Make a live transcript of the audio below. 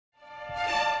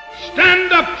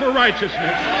Stand up for righteousness.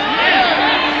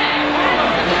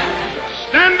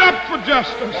 Stand up for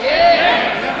justice.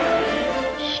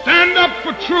 Stand up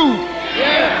for truth.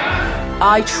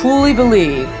 I truly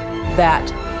believe that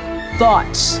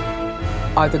thoughts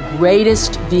are the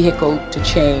greatest vehicle to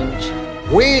change.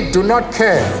 We do not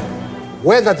care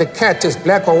whether the cat is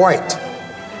black or white,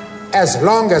 as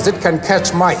long as it can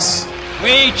catch mice.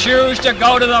 We choose to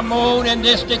go to the moon in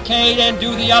this decade and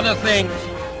do the other things,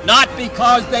 not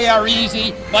because they are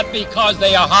easy, but because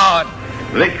they are hard.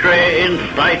 Victory in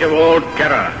spite of all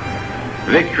terror.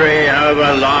 Victory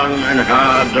however long and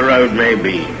hard the road may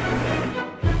be.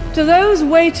 To those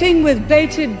waiting with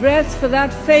bated breath for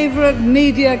that favorite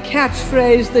media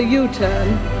catchphrase, the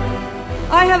U-turn,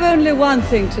 I have only one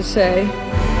thing to say.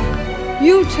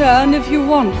 U-turn if you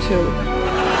want to.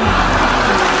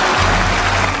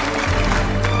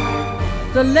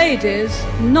 The ladies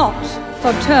not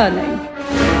for turning.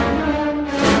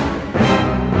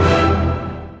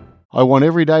 I want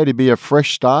every day to be a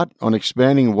fresh start on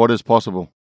expanding what is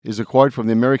possible, is a quote from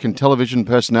the American television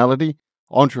personality,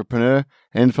 entrepreneur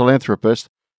and philanthropist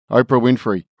Oprah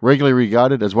Winfrey, regularly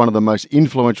regarded as one of the most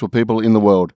influential people in the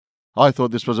world. I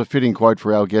thought this was a fitting quote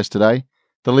for our guest today,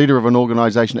 the leader of an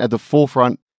organisation at the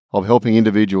forefront of helping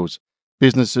individuals,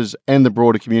 businesses and the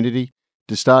broader community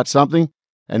to start something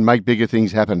and make bigger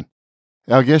things happen.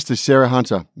 Our guest is Sarah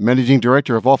Hunter, Managing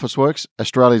Director of Officeworks,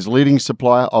 Australia's leading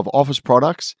supplier of office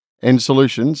products and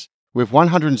solutions, with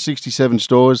 167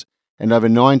 stores and over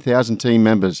 9,000 team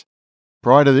members.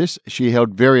 Prior to this, she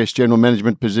held various general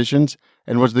management positions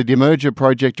and was the Demerger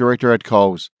Project Director at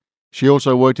Coles. She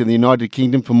also worked in the United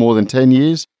Kingdom for more than 10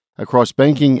 years across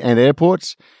banking and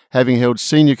airports, having held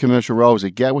senior commercial roles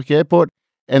at Gatwick Airport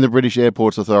and the British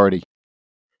Airports Authority.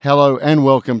 Hello and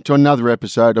welcome to another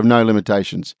episode of No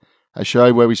Limitations, a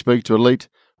show where we speak to elite,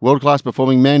 world-class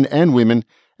performing men and women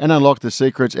and unlock the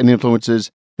secrets and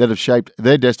influences that have shaped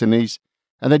their destinies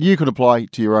and that you can apply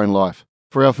to your own life.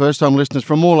 For our first-time listeners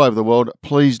from all over the world,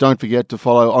 please don't forget to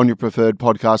follow on your preferred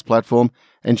podcast platform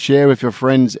and share with your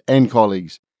friends and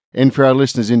colleagues. And for our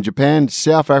listeners in Japan,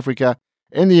 South Africa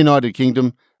and the United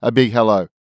Kingdom, a big hello.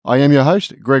 I am your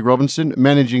host, Greg Robinson,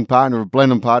 Managing Partner of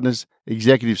Blenheim Partners,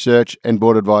 Executive Search and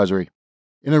Board Advisory.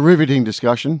 In a riveting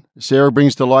discussion, Sarah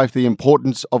brings to life the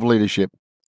importance of leadership,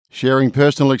 sharing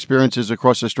personal experiences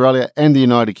across Australia and the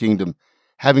United Kingdom,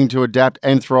 having to adapt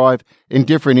and thrive in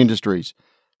different industries,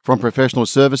 from professional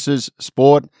services,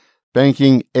 sport,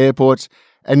 banking, airports,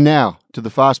 and now to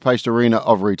the fast-paced arena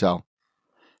of retail.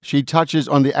 She touches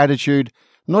on the attitude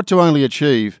not to only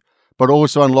achieve, but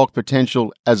also unlock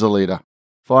potential as a leader.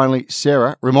 Finally,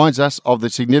 Sarah reminds us of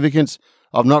the significance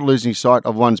of not losing sight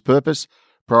of one's purpose,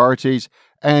 priorities,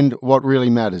 and what really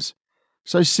matters.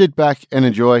 So sit back and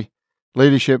enjoy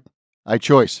leadership, a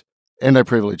choice and a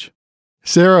privilege.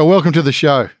 Sarah, welcome to the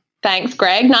show. Thanks,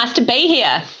 Greg. Nice to be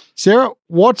here. Sarah,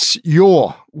 what's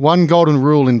your one golden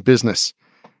rule in business?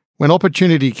 When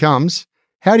opportunity comes,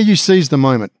 how do you seize the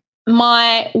moment?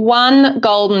 My one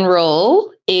golden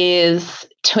rule is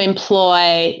to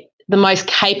employ the most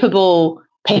capable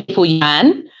people you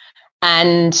can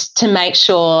and to make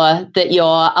sure that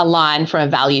you're aligned from a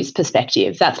values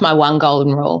perspective. That's my one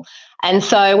golden rule. And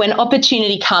so when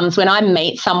opportunity comes, when I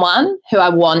meet someone who I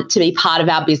want to be part of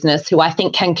our business, who I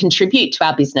think can contribute to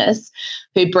our business,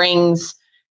 who brings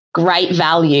great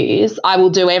values, I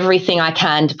will do everything I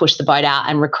can to push the boat out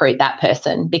and recruit that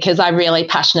person, because I really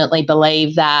passionately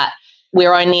believe that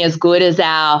we're only as good as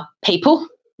our people.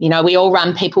 You know, we all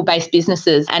run people-based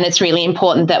businesses, and it's really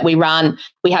important that we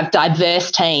have diverse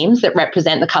teams that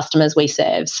represent the customers we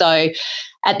serve. So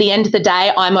at the end of the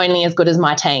day, I'm only as good as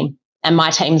my team, and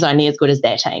my team's only as good as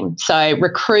their team. So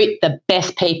recruit the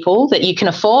best people that you can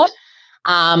afford,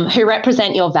 who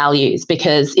represent your values,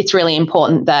 because it's really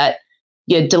important that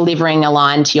you're delivering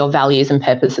aligned to your values and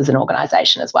purpose as an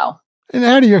organisation as well. And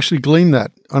how do you actually glean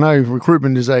that? I know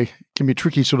recruitment can be a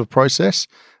tricky sort of process,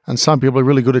 and some people are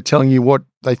really good at telling you what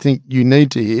they think you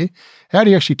need to hear. How do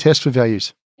you actually test for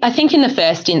values? I think in the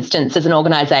first instance, as an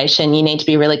organisation, you need to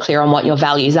be really clear on what your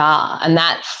values are, and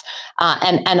that's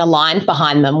and aligned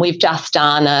behind them. We've just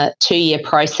done a 2-year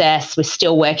process. We're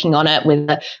still working on it with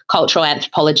a cultural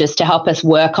anthropologist to help us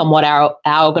work on what our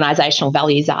organisational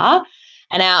values are.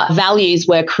 And our values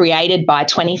were created by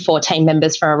 24 team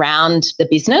members from around the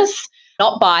business,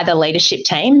 not by the leadership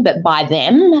team, but by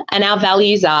them. And our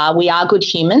values are: we are good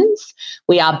humans,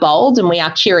 we are bold, and we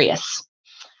are curious.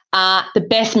 The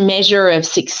best measure of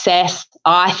success,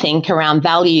 I think, around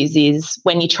values is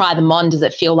when you try them on, does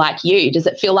it feel like you? Does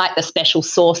it feel like the special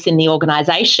sauce in the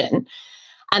organisation?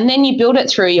 And then you build it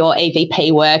through your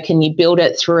EVP work, and you build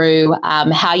it through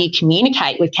how you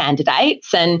communicate with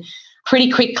candidates. And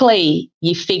pretty quickly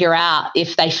you figure out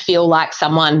if they feel like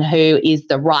someone who is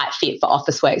the right fit for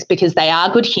Officeworks, because they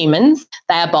are good humans,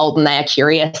 they are bold and they are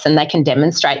curious, and they can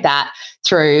demonstrate that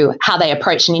through how they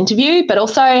approach an interview, but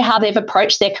also how they've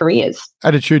approached their careers.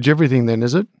 Attitude's everything then,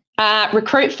 is it?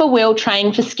 Recruit for will,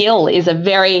 train for skill is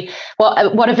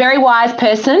what a very wise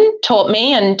person taught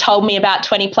me and told me about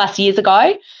 20 plus years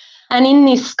ago. And in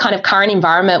this kind of current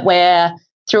environment where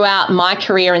throughout my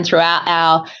career and throughout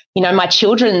my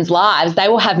children's lives, they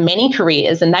will have many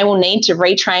careers and they will need to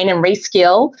retrain and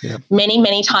reskill many,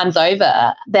 many times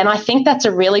over, then I think that's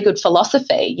a really good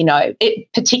philosophy.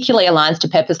 It particularly aligns to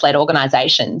purpose-led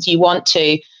organisations. You want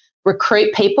to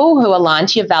recruit people who align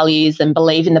to your values and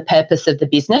believe in the purpose of the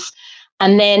business,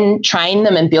 and then train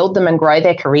them and build them and grow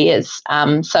their careers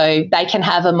so they can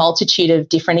have a multitude of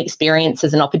different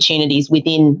experiences and opportunities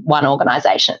within one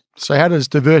organisation. So how does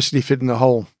diversity fit in the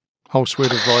whole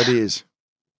suite of ideas?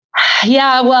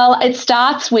 Yeah, well, it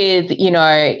starts with,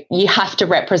 you have to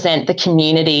represent the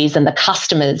communities and the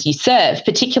customers you serve,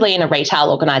 particularly in a retail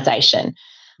organisation.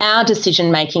 Our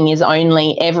decision-making is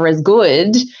only ever as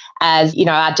good as,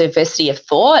 our diversity of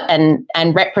thought and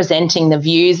representing the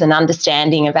views and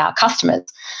understanding of our customers.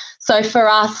 So for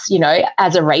us,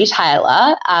 as a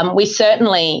retailer, we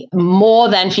certainly, more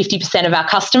than 50% of our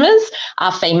customers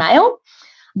are female.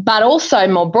 But also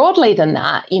more broadly than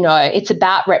that, it's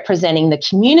about representing the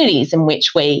communities in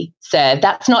which we serve.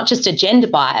 That's not just a gender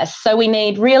bias. So we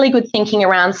need really good thinking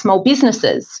around small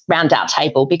businesses around our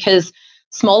table, because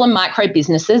small and micro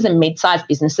businesses and mid-sized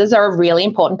businesses are a really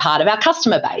important part of our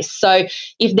customer base. So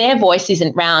if their voice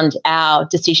isn't round our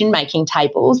decision-making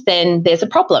tables, then there's a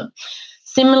problem.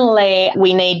 Similarly,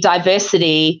 we need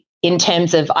diversity in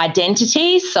terms of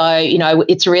identity. So,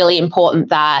 it's really important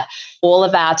that all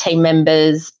of our team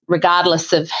members,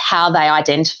 regardless of how they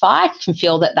identify, can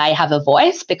feel that they have a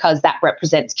voice, because that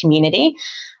represents community.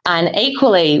 And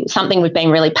equally, something we've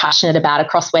been really passionate about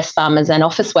across Wesfarmers and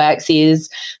Officeworks is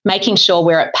making sure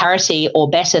we're at parity or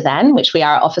better than, which we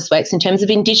are at Officeworks, in terms of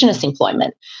Indigenous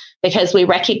employment, because we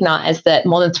recognise that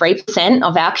more than 3%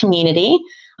 of our community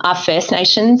are First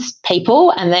Nations people,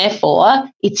 and therefore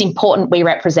it's important we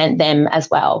represent them as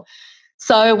well.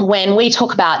 So when we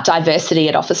talk about diversity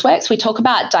at Officeworks, we talk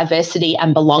about diversity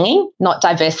and belonging, not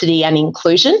diversity and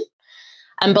inclusion.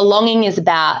 And belonging is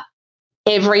about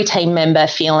every team member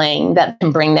feeling that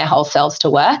can bring their whole selves to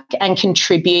work and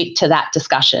contribute to that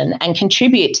discussion and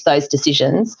contribute to those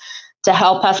decisions to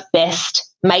help us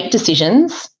best make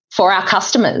decisions for our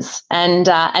customers. And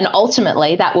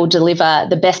ultimately, that will deliver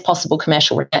the best possible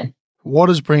commercial return. What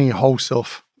does bringing whole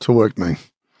self to work mean?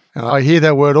 And I hear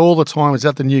that word all the time. Is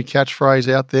that the new catchphrase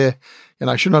out there?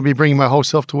 Shouldn't I be bringing my whole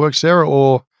self to work, Sarah,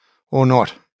 or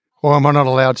not? Or am I not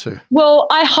allowed to? Well,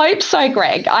 I hope so,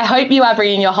 Greg. I hope you are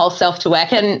bringing your whole self to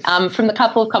work. And from the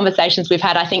couple of conversations we've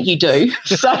had, I think you do.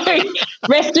 So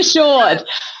rest assured.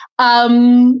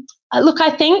 Look, I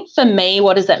think for me,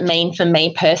 what does it mean for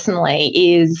me personally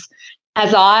is,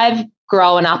 as I've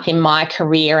grown up in my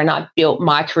career and I've built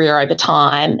my career over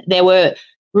time, there were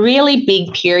really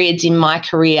big periods in my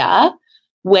career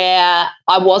where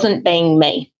I wasn't being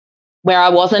me, where I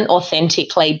wasn't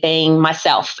authentically being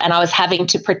myself, and I was having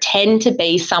to pretend to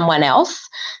be someone else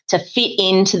to fit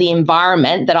into the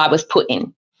environment that I was put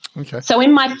in. Okay. So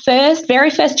in my very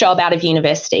first job out of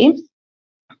university,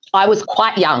 I was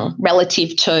quite young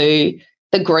relative to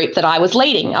the group that I was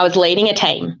leading. I was leading a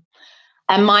team.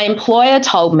 And my employer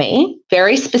told me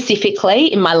very specifically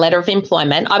in my letter of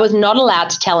employment, I was not allowed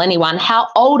to tell anyone how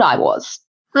old I was.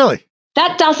 Really?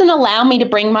 That doesn't allow me to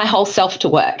bring my whole self to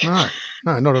work. No,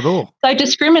 not at all. So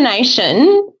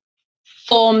discrimination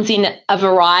forms in a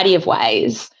variety of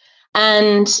ways.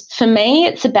 And for me,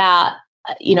 it's about,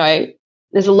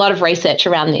 there's a lot of research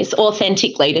around this.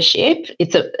 Authentic leadership,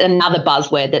 it's another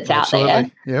buzzword that's Absolutely.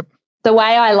 out there. Yep. The way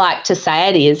I like to say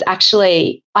it is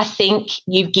actually, I think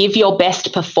you give your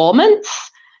best performance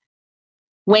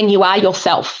when you are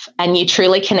yourself and you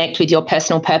truly connect with your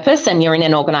personal purpose, and you're in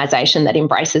an organisation that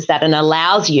embraces that and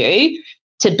allows you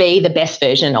to be the best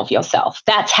version of yourself.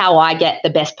 That's how I get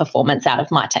the best performance out of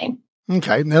my team.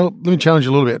 Okay, now let me challenge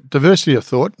you a little bit. Diversity of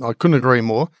thought, I couldn't agree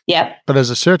more. Yep. But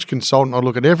as a search consultant, I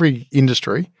look at every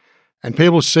industry and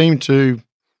people seem to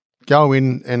go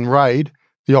in and raid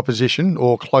the opposition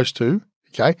or close to,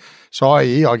 okay? So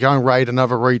i.e., I go and raid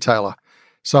another retailer.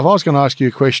 So if I was going to ask you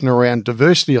a question around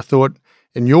diversity of thought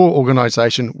in your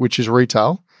organisation, which is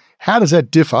retail, how does that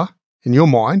differ in your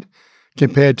mind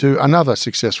compared to another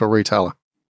successful retailer?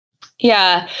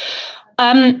 Yeah.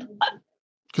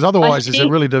 Because otherwise, is it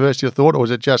really diversity of thought, or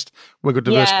is it just we've got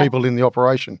diverse people in the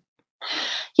operation?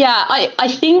 Yeah,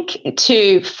 I think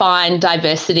to find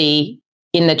diversity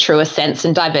in the truest sense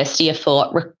and diversity of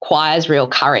thought requires real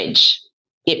courage.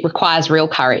 It requires real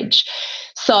courage.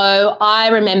 So I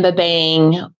remember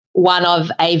being one of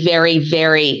a very,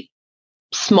 very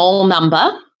small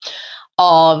number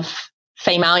of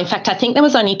female. In fact, I think there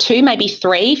was only 2, maybe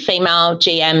 3 female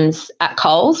GMs at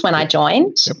Coles when I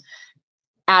joined,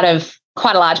 out of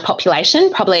quite a large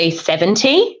population, probably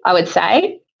 70, I would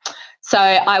say. So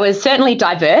I was certainly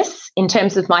diverse in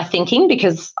terms of my thinking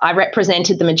because I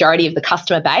represented the majority of the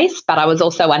customer base, but I was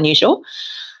also unusual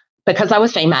because I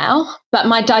was female. But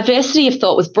my diversity of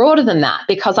thought was broader than that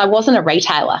because I wasn't a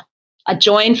retailer. I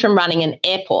joined from running an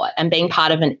airport and being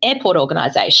part of an airport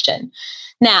organisation.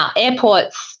 Now,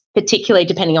 airports, particularly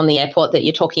depending on the airport that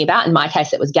you're talking about, in my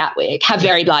case it was Gatwick, have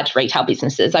very large retail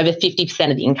businesses. Over 50%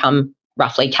 of the income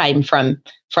roughly came from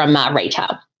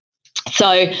retail. So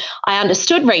I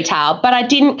understood retail, but I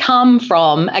didn't come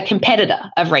from a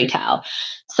competitor of retail.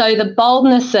 So the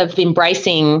boldness of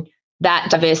embracing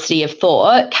that diversity of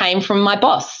thought came from my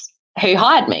boss who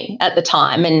hired me at the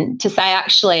time, and to say,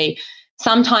 actually,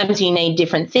 sometimes you need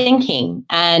different thinking,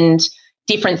 and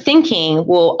different thinking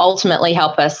will ultimately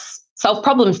help us solve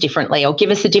problems differently or give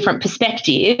us a different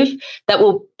perspective that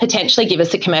will potentially give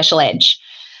us a commercial edge.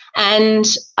 And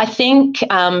I think,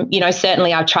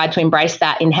 certainly I've tried to embrace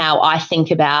that in how I think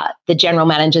about the general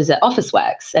managers at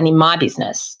Officeworks and in my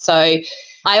business. So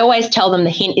I always tell them the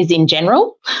hint is in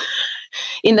general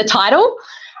in the title,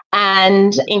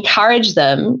 and encourage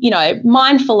them,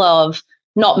 mindful of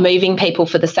not moving people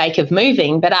for the sake of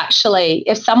moving, but actually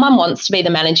if someone wants to be the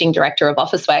managing director of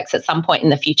Officeworks at some point in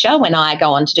the future when I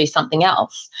go on to do something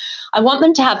else, I want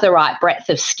them to have the right breadth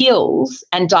of skills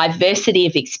and diversity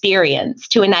of experience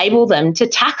to enable them to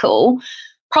tackle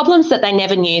problems that they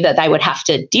never knew that they would have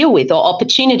to deal with or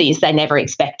opportunities they never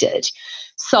expected.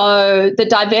 So the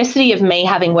diversity of me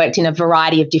having worked in a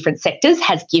variety of different sectors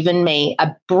has given me a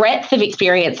breadth of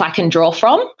experience I can draw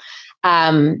from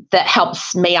that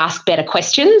helps me ask better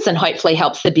questions and hopefully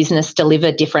helps the business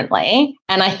deliver differently.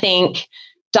 And I think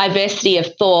diversity of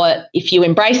thought, if you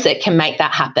embrace it, can make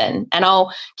that happen. And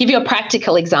I'll give you a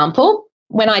practical example.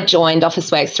 When I joined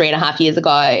Officeworks 3.5 years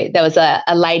ago, there was a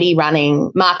lady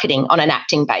running marketing on an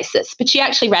acting basis, but she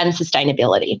actually ran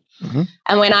sustainability. Mm-hmm.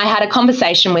 And when I had a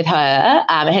conversation with her,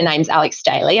 her name's Alex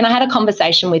Daly, and I had a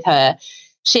conversation with her,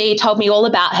 she told me all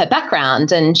about her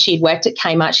background, and she'd worked at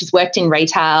Kmart. She's worked in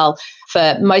retail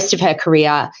for most of her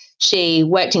career. She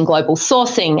worked in global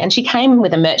sourcing, and she came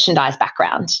with a merchandise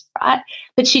background, right?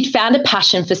 But she'd found a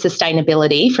passion for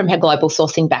sustainability from her global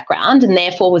sourcing background, and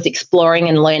therefore was exploring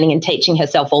and learning and teaching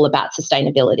herself all about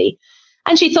sustainability.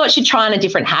 And she thought she'd try on a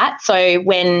different hat. So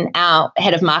when our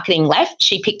head of marketing left,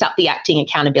 she picked up the acting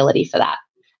accountability for that.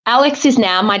 Alex is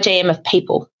now my GM of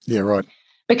people. Yeah, right.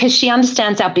 Because she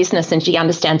understands our business and she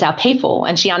understands our people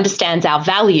and she understands our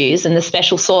values and the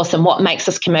special sauce and what makes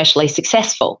us commercially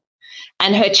successful.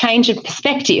 And her change of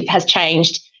perspective has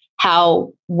changed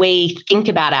how we think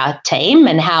about our team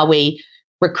and how we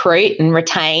recruit and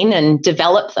retain and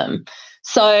develop them.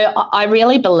 So I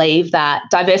really believe that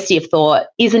diversity of thought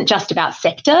isn't just about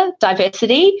sector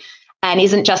diversity and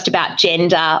isn't just about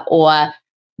gender or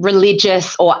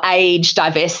religious or age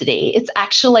diversity. It's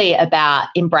actually about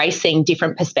embracing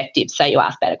different perspectives so you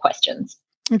ask better questions.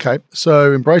 Okay,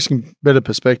 so embracing better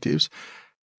perspectives.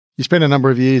 You spent a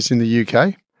number of years in the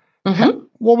UK. Mm-hmm.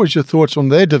 What was your thoughts on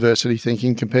their diversity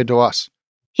thinking compared to us?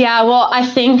 Yeah, well, I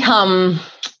think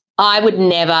I would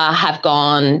never have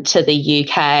gone to the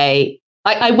UK.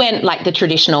 I went like the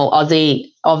traditional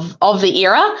Aussie of the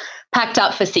era, packed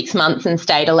up for 6 months and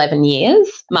stayed 11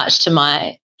 years, much to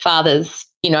my father's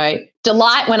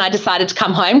delight when I decided to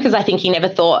come home, because I think he never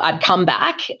thought I'd come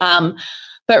back.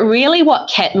 But really what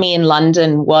kept me in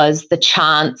London was the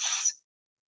chance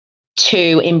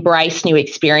to embrace new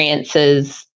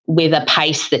experiences with a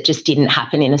pace that just didn't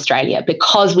happen in Australia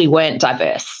because we weren't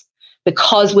diverse,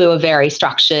 because we were very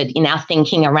structured in our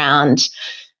thinking around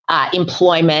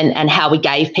employment and how we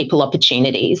gave people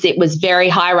opportunities. It was very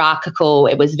hierarchical.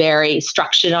 It was very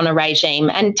structured on a regime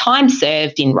and time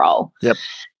served in role. Yep.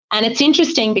 And it's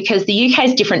interesting because the UK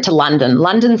is different to London.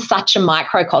 London's such a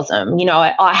microcosm.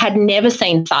 I had never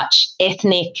seen such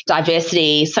ethnic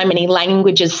diversity, so many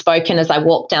languages spoken as I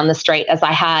walked down the street as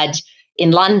I had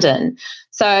in London.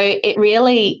 So it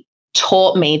really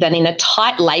taught me that in a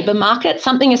tight labour market,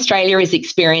 something Australia is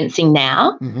experiencing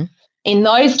now, mm-hmm. in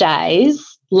those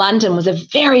days, London was a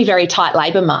very, very tight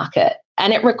labour market.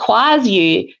 And it requires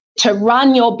you to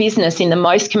run your business in the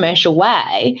most commercial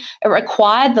way, it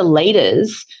required the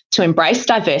leaders to embrace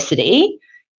diversity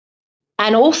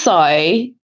and also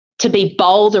to be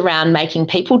bold around making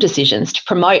people decisions to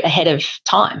promote ahead of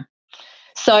time.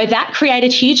 So that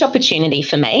created huge opportunity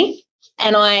for me.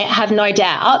 And I have no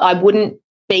doubt I wouldn't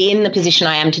be in the position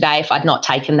I am today if I'd not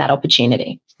taken that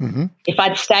opportunity. Mm-hmm. If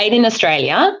I'd stayed in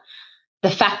Australia, the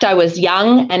fact I was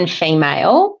young and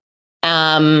female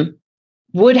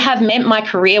would have meant my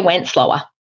career went slower.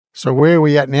 So where are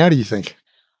we at now, do you think?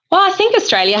 Well, I think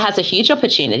Australia has a huge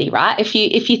opportunity, right? If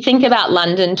you think about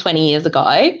London 20 years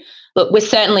ago, look, we're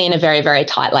certainly in a very, very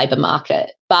tight labour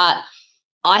market, but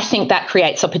I think that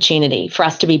creates opportunity for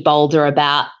us to be bolder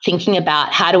about thinking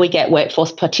about how do we get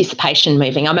workforce participation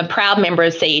moving. I'm a proud member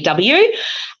of CEW,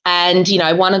 and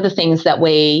one of the things that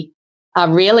we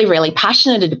are really, really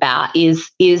passionate about is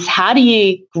how do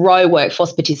you grow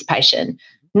workforce participation,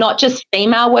 not just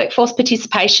female workforce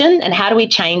participation, and how do we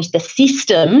change the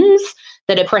systems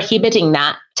that are prohibiting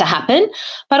that to happen,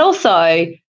 but also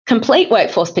complete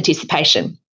workforce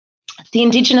participation. The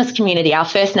Indigenous community, our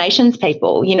First Nations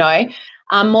people,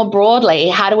 more broadly,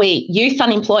 how do we, youth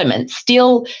unemployment,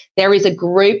 still there is a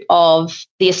group of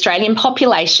the Australian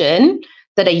population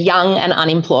that are young and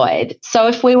unemployed. So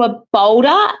if we were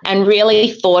bolder and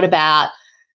really thought about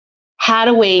how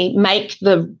do we make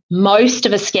the most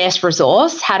of a scarce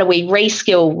resource, how do we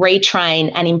reskill,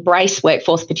 retrain and embrace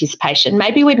workforce participation,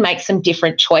 maybe we'd make some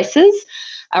different choices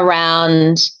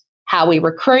around how we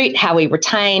recruit, how we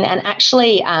retain, and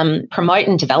actually promote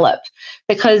and develop,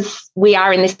 because we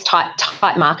are in this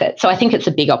tight market. So I think it's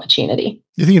a big opportunity.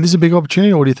 Do you think it is a big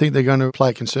opportunity, or do you think they're going to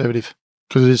play conservative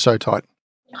because it is so tight?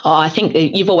 Oh, I think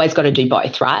you've always got to do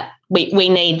both, right? We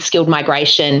need skilled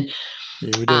migration.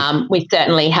 Yeah, we do. We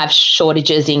certainly have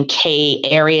shortages in key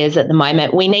areas at the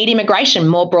moment. We need immigration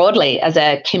more broadly as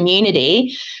a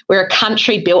community. We're a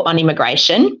country built on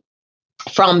immigration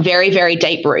from very, very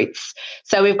deep roots.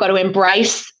 So we've got to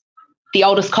embrace the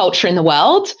oldest culture in the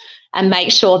world and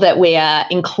make sure that we are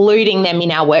including them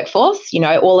in our workforce,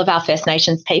 all of our First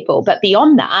Nations people. But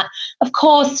beyond that, of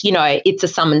course, it's a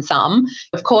sum and sum.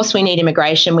 Of course, we need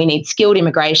immigration. We need skilled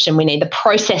immigration. We need the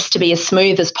process to be as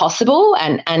smooth as possible.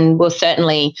 And we're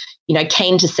certainly,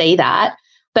 keen to see that.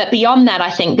 But beyond that,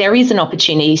 I think there is an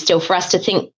opportunity still for us to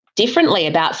think differently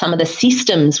about some of the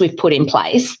systems we've put in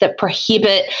place that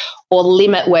prohibit or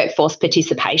limit workforce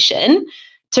participation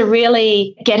to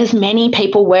really get as many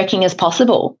people working as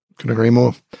possible. Couldn't agree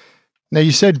more. Now,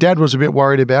 you said Dad was a bit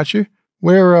worried about you.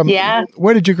 Where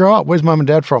did you grow up? Where's Mum and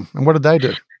Dad from? And what did they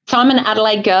do? So I'm an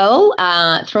Adelaide girl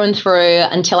through and through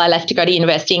until I left to go to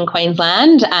university in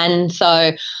Queensland. And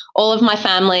so all of my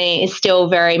family is still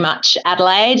very much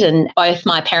Adelaide, and both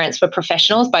my parents were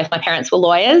professionals. Both my parents were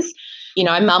lawyers.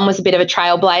 Mum was a bit of a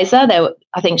trailblazer.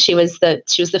 I think she was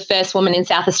the first woman in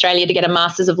South Australia to get a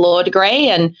Masters of Law degree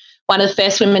and one of the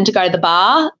first women to go to the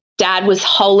bar. Dad was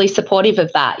wholly supportive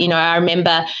of that. I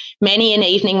remember many an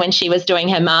evening when she was doing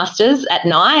her Masters at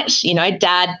night,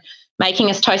 Dad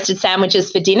making us toasted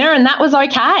sandwiches for dinner, and that was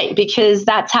okay because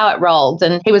that's how it rolled.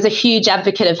 And he was a huge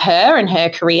advocate of her and her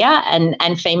career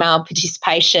and female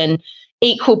participation,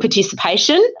 equal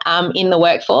participation in the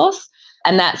workforce.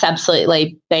 And that's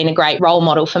absolutely been a great role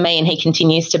model for me. And he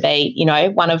continues to be,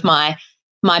 one of my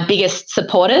biggest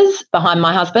supporters behind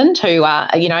my husband, who,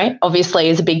 obviously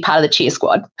is a big part of the cheer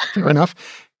squad. Fair enough.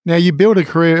 Now, you built a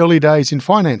career early days in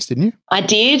finance, didn't you? I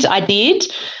did.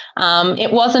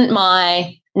 It wasn't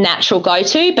my natural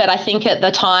go-to, but I think at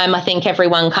the time,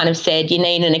 everyone kind of said you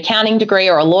need an accounting degree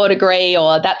or a law degree,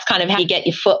 or that's kind of how you get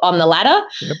your foot on the ladder.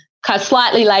 Yep. Because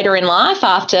slightly later in life,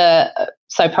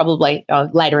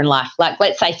 later in life, like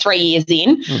let's say 3 years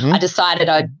in, I decided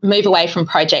I'd move away from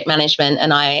project management,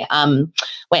 and I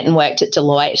went and worked at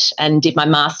Deloitte and did my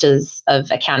Masters of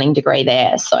Accounting degree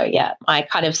there. So, yeah, I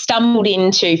kind of stumbled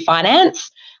into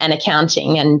finance and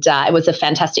accounting, and it was a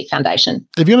fantastic foundation.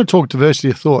 If you're going to talk diversity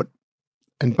of thought,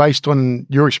 and based on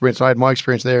your experience, I had my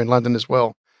experience there in London as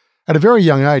well, at a very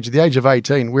young age, at the age of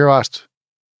 18, we're asked,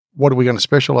 what are we going to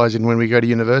specialise in when we go to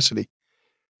university?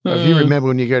 If you remember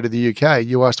when you go to the UK,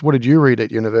 you asked, what did you read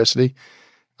at university?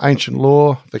 Ancient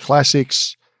law, the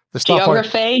classics, the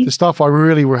stuff I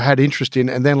really had interest in.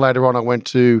 And then later on I went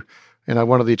to,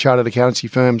 one of the chartered accountancy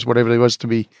firms, whatever it was, to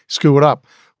be schooled up.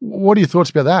 What are your thoughts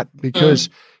about that? Because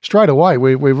straight away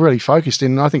we're really focused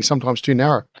in, I think, sometimes too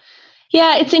narrow.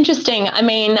 Yeah, it's interesting. I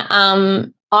mean,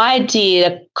 I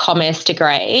did a commerce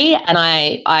degree, and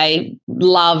I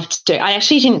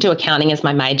actually didn't do accounting as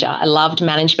my major. I loved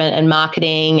management and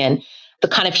marketing and the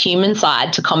kind of human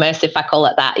side to commerce, if I call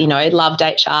it that. Loved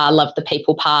HR, loved the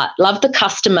people part, loved the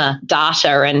customer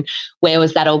data and where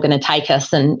was that all going to take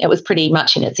us. And it was pretty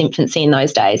much in its infancy in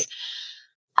those days.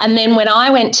 And then when I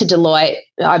went to Deloitte,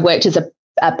 I worked as a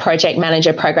project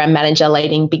manager, program manager,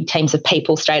 leading big teams of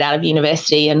people straight out of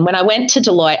university. And when I went to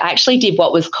Deloitte, I actually did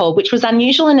what was called, which was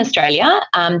unusual in Australia,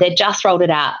 they just rolled it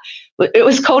out. It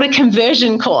was called a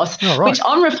conversion course, which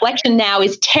on reflection now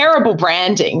is terrible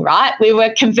branding, right? We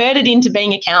were converted into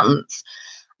being accountants.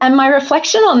 And my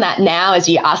reflection on that now, as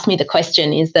you asked me the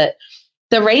question, is that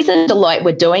the reason Deloitte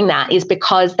were doing that is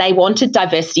because they wanted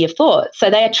diversity of thought. So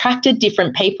they attracted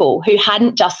different people who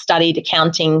hadn't just studied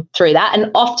accounting through that.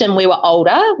 And often we were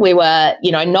older. We were,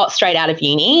 not straight out of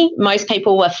uni. Most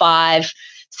people were 5,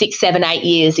 6, 7, 8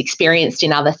 years experienced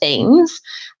in other things.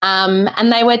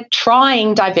 And they were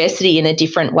trying diversity in a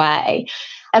different way.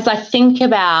 As I think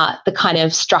about the kind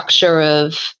of structure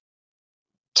of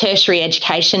tertiary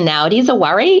education now, it is a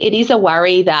worry. It is a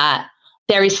worry that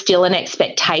there is still an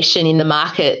expectation in the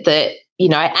market that,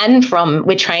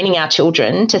 we're training our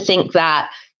children to think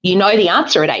that the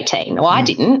answer at 18. Well, I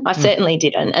didn't. I certainly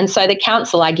didn't. And so the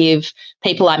counsel I give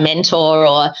people I mentor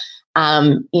or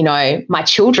my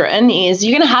children is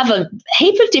you're going to have a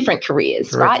heap of different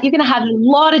careers, right? You're going to have a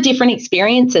lot of different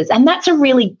experiences. And that's a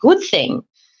really good thing.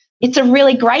 It's a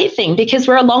really great thing because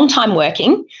we're a long time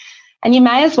working and you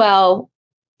may as well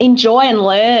enjoy and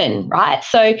learn, right?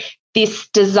 So this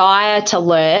desire to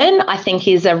learn, I think,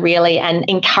 is and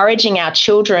encouraging our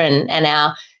children and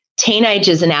our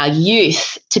teenagers and our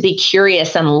youth to be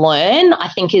curious and learn, I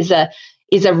think is a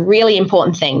really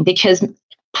important thing because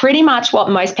pretty much what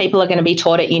most people are going to be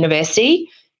taught at university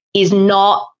is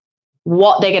not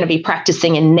what they're going to be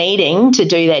practicing and needing to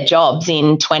do their jobs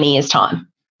in 20 years' time.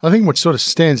 I think what sort of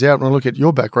stands out when I look at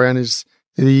your background is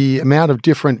the amount of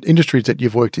different industries that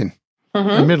you've worked in. Mm-hmm.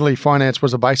 Admittedly, finance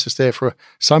was a basis there for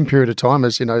some period of time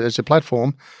as a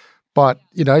platform, but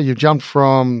you've jumped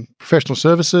from professional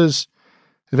services,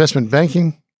 investment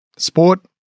banking, sport,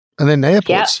 and then airports.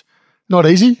 Yep. Not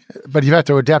easy, but you've had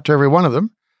to adapt to every one of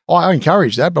them. I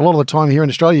encourage that, but a lot of the time here in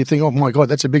Australia, you think, oh my God,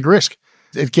 that's a big risk.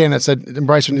 Again, it's an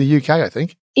embrace from the UK, I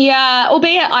think. Yeah,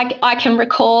 albeit I can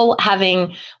recall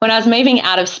having, when I was moving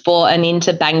out of sport and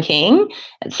into banking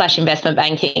 / investment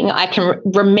banking, I can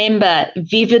remember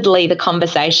vividly the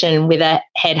conversation with a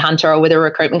headhunter or with a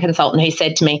recruitment consultant who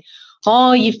said to me,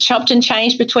 oh, you've chopped and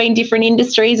changed between different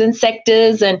industries and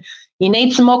sectors and you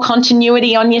need some more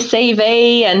continuity on your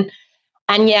CV.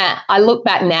 And yeah, I look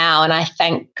back now and I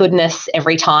thank goodness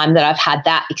every time that I've had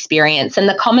that experience. And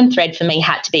the common thread for me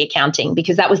had to be accounting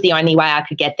because that was the only way I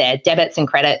could get there, debits and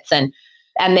credits. And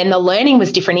then the learning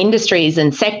was different industries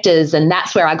and sectors, and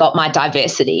that's where I got my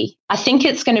diversity. I think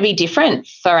it's going to be different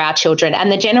for our children and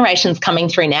the generations coming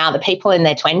through now, the people in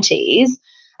their 20s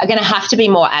are going to have to be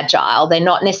more agile. They're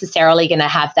not necessarily going to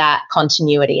have that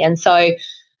continuity. And so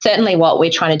certainly what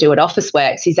we're trying to do at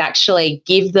Officeworks is actually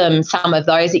give them some of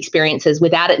those experiences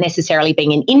without it necessarily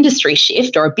being an industry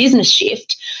shift or a business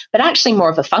shift, but actually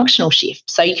more of a functional shift.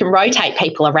 So you can rotate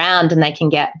people around and they can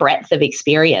get breadth of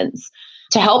experience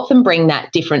to help them bring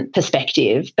that different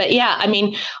perspective. But yeah, I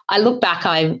mean, I look back,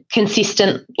 I'm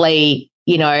consistently,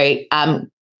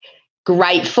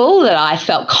 grateful that I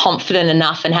felt confident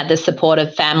enough and had the support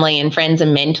of family and friends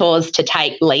and mentors to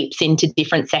take leaps into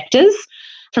different sectors.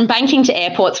 From banking to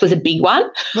airports was a big one.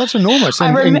 That's enormous.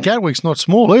 And Gatwick's not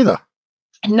small either.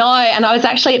 No, and I was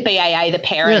actually at BAA, the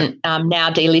parent, now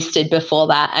delisted before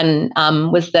that, and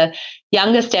was the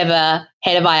youngest ever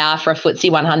head of IR for a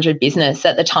FTSE 100 business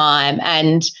at the time.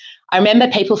 And I remember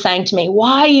people saying to me,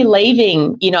 why are you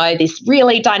leaving, this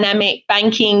really dynamic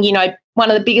banking,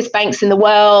 one of the biggest banks in the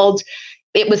world?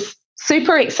 It was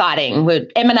super exciting. We're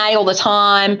M&A all the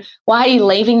time. Why are you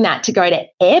leaving that to go to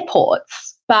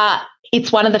airports? But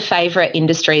it's one of the favourite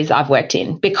industries I've worked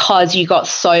in because you got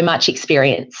so much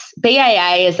experience.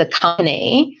 BAA as a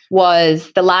company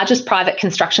was the largest private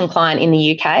construction client in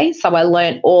the UK. So I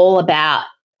learned all about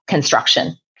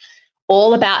construction,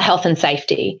 all about health and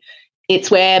safety.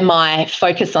 It's where my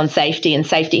focus on safety and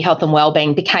safety, health and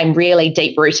wellbeing became really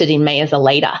deep-rooted in me as a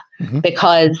leader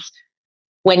because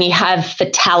when you have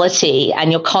fatality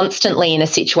and you're constantly in a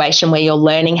situation where you're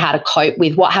learning how to cope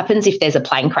with what happens if there's a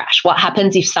plane crash, what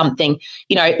happens if something,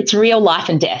 it's real life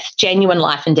and death, genuine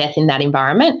life and death in that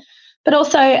environment, but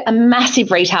also a massive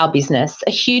retail business,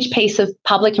 a huge piece of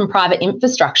public and private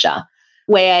infrastructure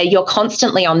where you're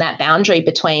constantly on that boundary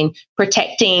between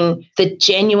protecting the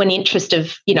genuine interest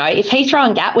of, if Heathrow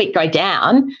and Gatwick go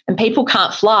down and people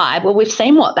can't fly, well, we've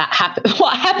seen what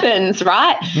happens,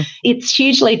 right? Mm-hmm. It's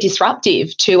hugely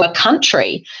disruptive to a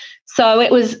country. So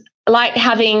it was like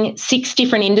having 6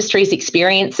 different industries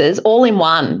experiences all in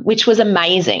one, which was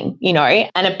amazing, you know,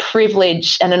 and a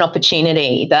privilege and an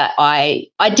opportunity that I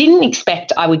didn't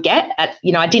expect I would get.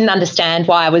 I didn't understand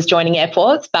why I was joining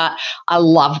airports, but I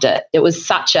loved it. It was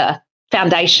such a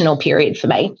foundational period for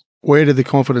me. Where did the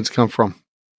confidence come from?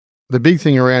 The big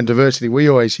thing around diversity we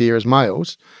always hear as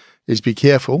males is be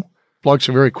careful. Blokes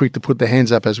are very quick to put their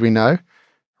hands up, as we know,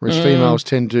 whereas females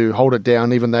tend to hold it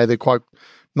down, even though they're quite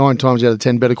 9 times out of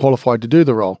 10 better qualified to do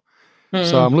the role.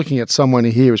 So I'm looking at someone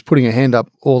here who's putting a hand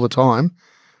up all the time.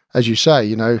 As you say,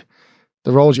 you know,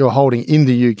 the roles you're holding in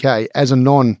the UK as a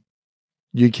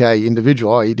non-UK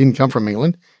individual, you didn't come from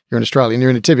England, you're an Australian, you're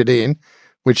in a Tibetan,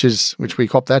 which we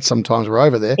cop that sometimes we're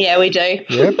over there. Yeah, we do.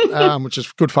 Yeah, which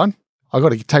is good fun. I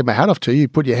got to take my hat off to you. You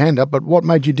put your hand up, but what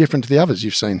made you different to the others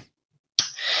you've seen?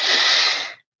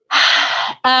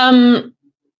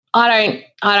 I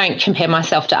don't compare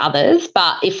myself to others,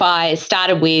 but if I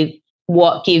started with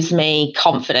what gives me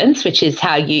confidence, which is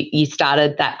how you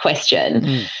started that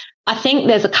question, I think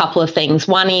there's a couple of things.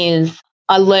 One is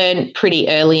I learned pretty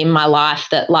early in my life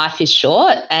that life is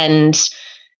short, and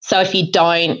so if you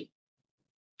don't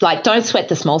sweat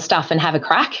the small stuff and have a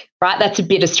crack, right? That's a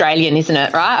bit Australian, isn't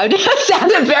it, right? I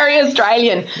sounded very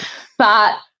Australian,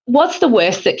 but what's the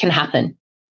worst that can happen?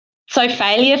 So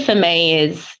failure for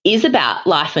me is about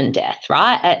life and death,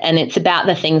 right? And it's about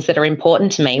the things that are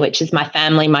important to me, which is my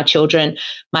family, my children,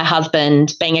 my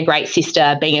husband, being a great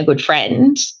sister, being a good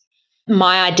friend.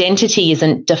 My identity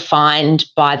isn't defined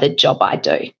by the job I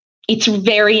do. It's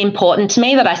very important to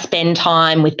me that I spend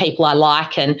time with people I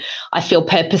like and I feel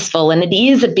purposeful, and it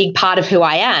is a big part of who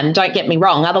I am. Don't get me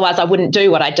wrong. Otherwise, I wouldn't do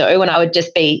what I do and I would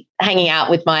just be hanging out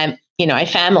with my,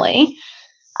 family.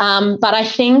 But I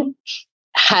think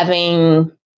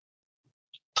having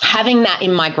that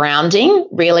in my grounding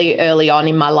really early on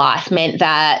in my life meant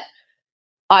that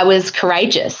I was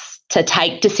courageous to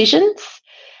take decisions,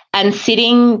 and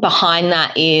sitting behind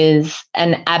that is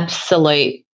an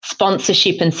absolute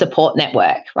sponsorship and support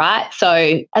network, right?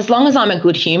 So as long as I'm a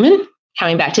good human,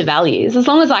 coming back to values, as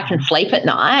long as I can sleep at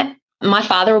night, my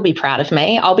father will be proud of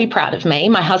me. I'll be proud of me.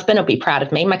 My husband will be proud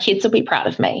of me. My kids will be proud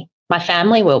of me. My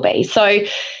family will be. So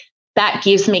that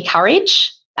gives me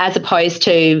courage as opposed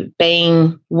to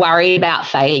being worried about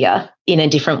failure in a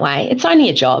different way. It's only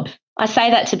a job. I say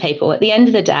that to people. At the end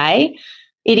of the day,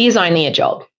 it is only a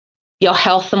job. Your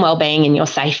health and well-being and your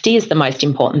safety is the most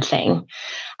important thing.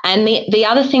 And the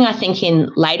other thing I think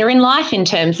later in life, in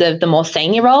terms of the more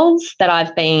senior roles that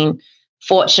I've been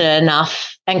fortunate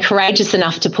enough and courageous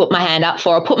enough to put my hand up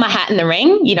for, or put my hat in the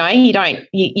ring,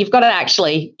 you've got to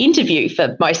actually interview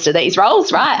for most of these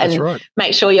roles, right? That's and right.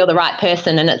 Make sure you're the right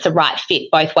person and it's a right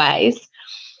fit both ways,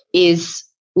 is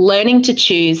learning to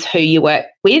choose who you work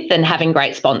with and having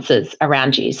great sponsors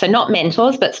around you. So not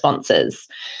mentors, but sponsors.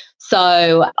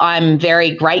 So I'm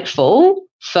very grateful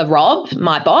for Rob,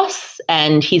 my boss,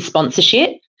 and his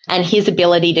sponsorship and his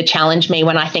ability to challenge me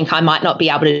when I think I might not be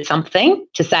able to do something,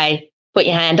 to say, put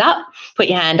your hand up, put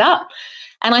your hand up.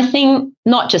 And I think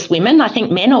not just women, I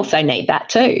think men also need that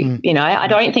too. I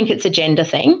don't think it's a gender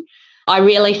thing. I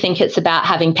really think it's about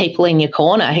having people in your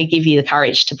corner who give you the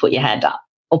courage to put your hand up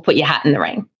or put your hat in the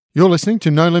ring. You're listening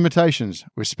to No Limitations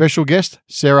with special guest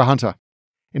Sarah Hunter.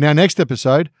 In our next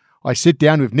episode, I sit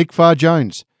down with Nick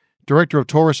Farr-Jones, Director of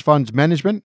Taurus Funds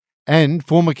Management and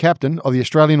former captain of the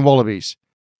Australian Wallabies.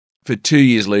 For 2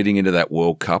 years leading into that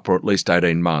World Cup, or at least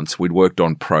 18 months, we'd worked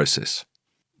on process.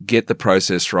 Get the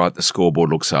process right, the scoreboard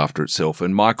looks after itself.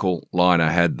 And Michael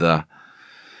Lynagh had the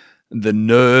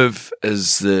nerve,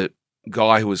 as the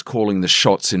guy who was calling the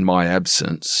shots in my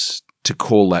absence, to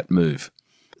call that move.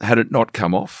 Had it not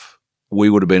come off, we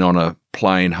would have been on a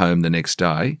plane home the next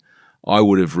day. I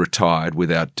would have retired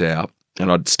without doubt,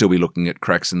 and I'd still be looking at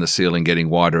cracks in the ceiling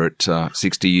getting wider at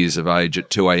 60 years of age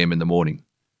at 2 a.m. in the morning.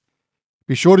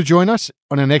 Be sure to join us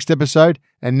on our next episode.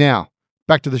 And now,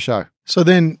 back to the show. So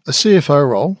then the CFO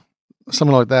role,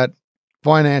 something like that,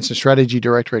 Finance and Strategy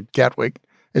Director at Gatwick,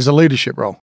 is a leadership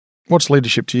role. What's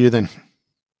leadership to you then?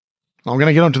 I'm going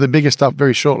to get onto the bigger stuff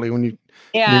very shortly when you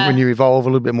evolve a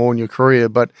little bit more in your career,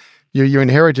 but you're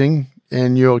inheriting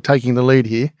and you're taking the lead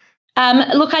here.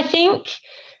 Look, I think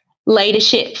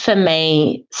leadership for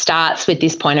me starts with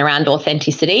this point around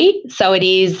authenticity. So it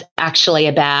is actually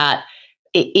about,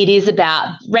 it is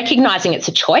about recognizing it's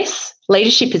a choice.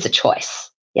 Leadership is a choice.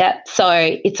 Yeah.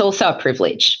 So it's also a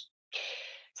privilege.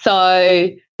 So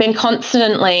being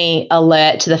constantly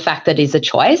alert to the fact that it is a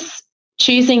choice,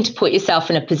 choosing to put yourself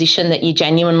in a position that you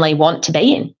genuinely want to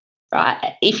be in.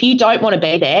 right? If you don't want to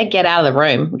be there, get out of the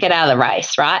room, get out of the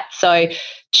race, right? So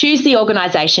choose the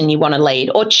organization you want to lead,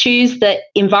 or choose the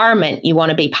environment you want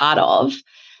to be part of.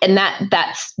 And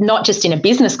that's not just in a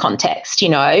business context,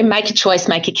 make a choice,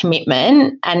 make a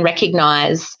commitment, and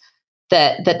recognize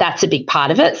that's a big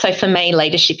part of it. So for me,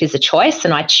 leadership is a choice,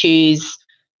 and I choose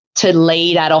to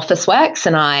lead at Officeworks,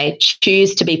 and I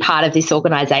choose to be part of this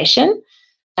organization.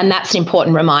 And that's an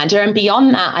important reminder. And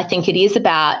beyond that, I think it is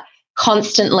about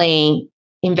constantly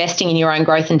investing in your own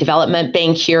growth and development,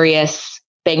 being curious,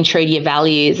 being true to your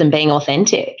values, and being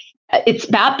authentic. It's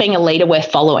about being a leader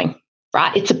worth following,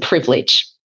 right? It's a privilege.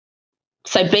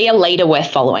 So be a leader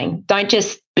worth following. Don't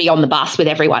just be on the bus with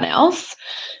everyone else.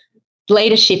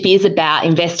 Leadership is about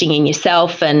investing in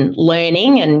yourself and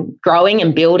learning and growing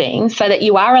and building so that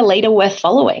you are a leader worth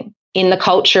following in the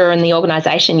culture and the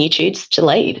organisation you choose to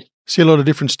lead. See a lot of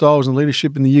different styles in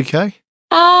leadership in the UK?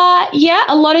 Yeah,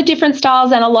 a lot of different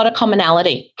styles and a lot of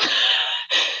commonality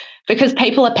because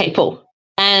people are people.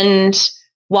 And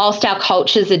whilst our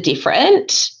cultures are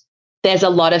different, there's a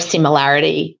lot of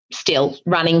similarity still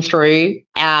running through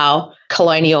our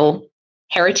colonial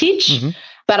heritage. Mm-hmm.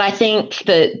 But I think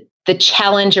that the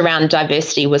challenge around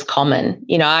diversity was common.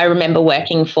 I remember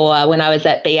working when I was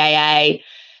at BAA,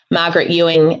 Margaret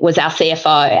Ewing was our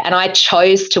CFO, and I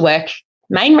chose to work.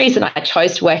 Main reason I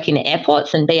chose to work in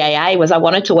airports and BAA was I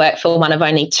wanted to work for one of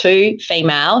only 2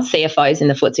 female CFOs in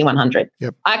the FTSE 100.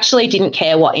 Yep. I actually didn't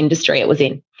care what industry it was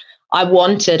in. I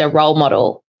wanted a role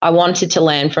model. I wanted to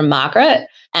learn from Margaret,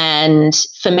 and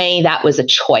for me, that was a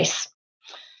choice.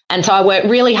 And so I worked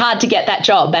really hard to get that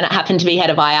job, and it happened to be head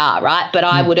of IR, right? But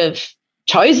I would have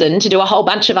chosen to do a whole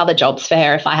bunch of other jobs for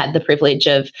her if I had the privilege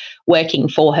of working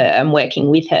for her and working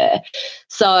with her.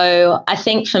 So I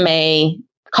think for me,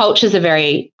 cultures are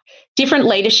very different,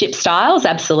 leadership styles,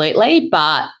 absolutely,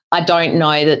 but I don't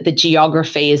know that the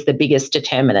geography is the biggest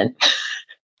determinant.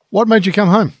 What made you come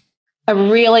home? A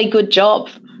really good job.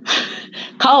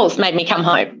 Coles made me come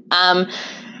home.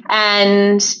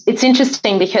 And it's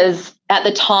interesting because at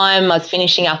the time I was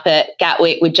finishing up at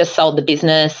Gatwick, we'd just sold the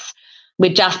business.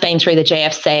 We'd just been through the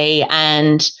GFC,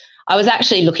 and I was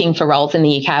actually looking for roles in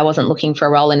the UK. I wasn't looking for a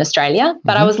role in Australia,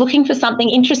 but I was looking for something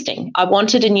interesting. I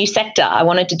wanted a new sector. I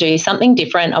wanted to do something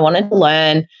different. I wanted to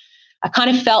learn. I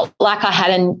kind of felt like I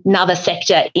had another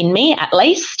sector in me, at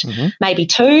least, maybe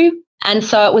 2. And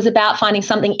so it was about finding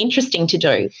something interesting to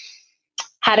do.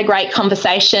 Had a great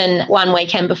conversation one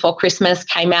weekend before Christmas,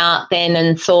 came out then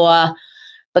and saw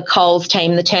the Coles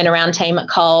team, the turnaround team at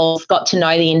Coles, got to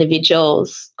know the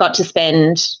individuals, I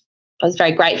was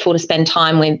very grateful to spend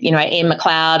time with, Ian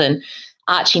McLeod and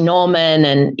Archie Norman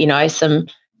and, some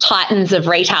titans of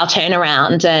retail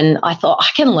turnaround. And I thought, I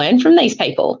can learn from these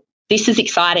people. This is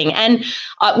exciting. And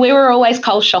we were always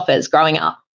Coles shoppers growing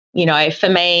up. For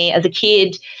me as a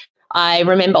kid, I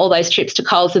remember all those trips to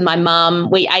Coles with my mum.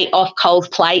 We ate off Coles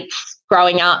plates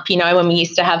growing up, when we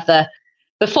used to have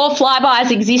before Flybuys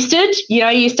existed, you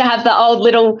used to have the old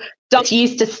little dots you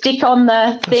used to stick on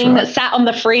the thing that sat on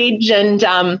the fridge. And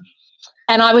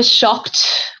I was shocked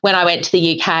when I went to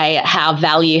the UK at how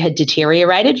value had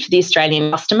deteriorated for the Australian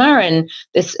customer and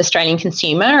this Australian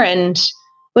consumer. And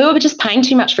we were just paying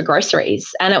too much for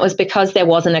groceries. And it was because there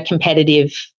wasn't a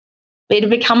competitive. It had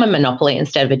become a monopoly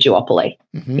instead of a duopoly.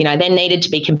 There needed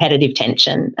to be competitive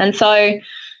tension. And so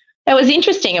it was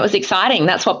interesting. It was exciting.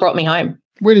 That's what brought me home.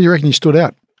 Where do you reckon you stood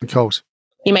out at Coles?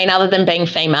 You mean other than being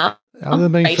female? Other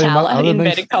than being retailer, female.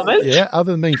 inverted commas? Yeah,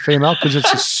 other than being female, because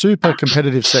it's a super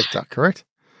competitive sector, correct?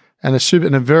 And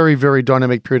in a very, very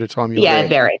dynamic period of time. Yeah,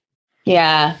 very.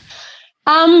 Yeah.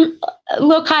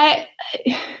 Look,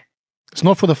 it's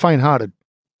not for the faint-hearted.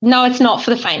 No, it's not for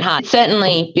the faint-hearted. It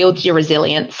certainly builds your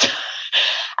resilience.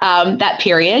 That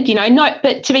period,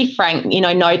 but to be frank,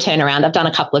 no turnaround. I've done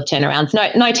a couple of turnarounds.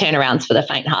 No turnarounds for the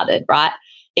faint-hearted, right?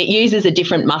 It uses a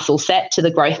different muscle set to the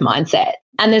growth mindset.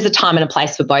 And there's a time and a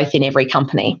place for both in every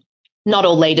company. Not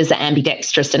all leaders are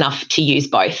ambidextrous enough to use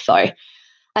both, though.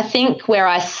 I think where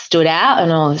I stood out,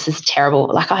 and this is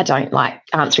terrible, I don't like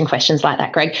answering questions like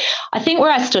that, Greg. I think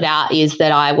where I stood out is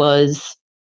that I was,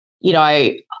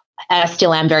 I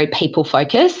still am very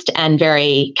people-focused and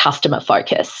very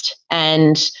customer-focused.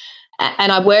 And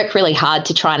I work really hard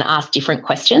to try and ask different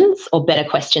questions or better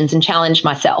questions and challenge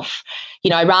myself,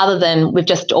 rather than we've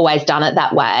just always done it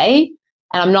that way.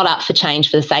 And I'm not up for change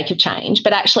for the sake of change,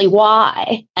 but actually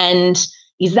why? And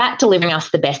is that delivering us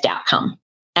the best outcome?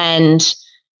 And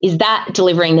is that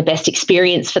delivering the best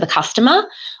experience for the customer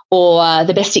or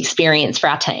the best experience for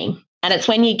our team? And it's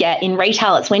when you get in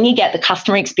retail, it's when you get the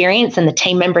customer experience and the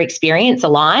team member experience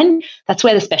aligned. That's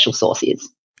where the special sauce is.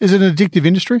 Is it an addictive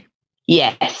industry?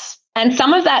 Yes. And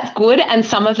some of that's good and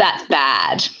some of that's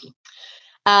bad.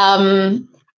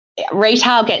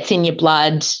 Retail gets in your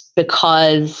blood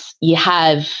because you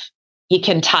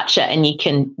can touch it and you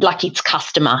can, like, it's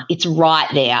customer, it's right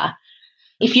there.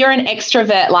 If you're an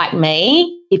extrovert like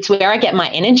me, it's where I get my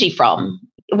energy from.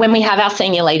 When we have our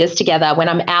senior leaders together, when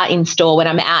I'm out in store, when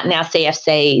I'm out in our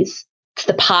CFCs, it's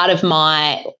the part of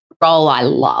my role I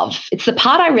love. It's the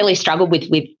part I really struggle with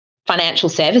financial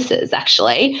services,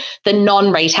 actually, the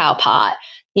non-retail part.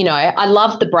 You know, I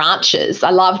loved the branches. I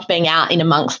loved being out in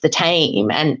amongst the team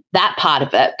and that part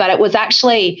of it, but it was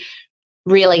actually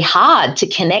really hard to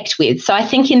connect with. So I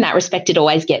think in that respect, it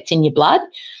always gets in your blood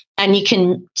and you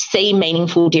can see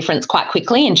meaningful difference quite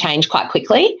quickly and change quite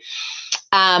quickly.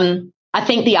 I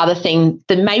think the other thing,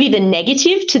 maybe the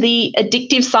negative to the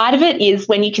addictive side of it is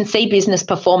when you can see business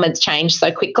performance change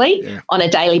so quickly on a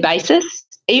daily basis.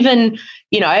 Even,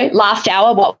 you know, last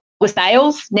hour, what was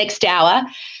sales? Next hour,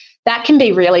 that can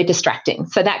be really distracting.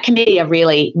 So that can be a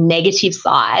really negative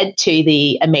side to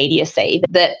the immediacy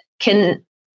that can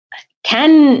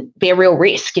be a real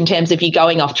risk in terms of you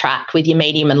going off track with your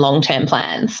medium and long-term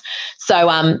plans.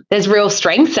 So there's real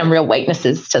strengths and real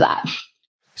weaknesses to that.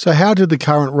 So how did the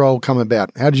current role come about?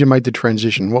 How did you make the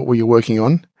transition? What were you working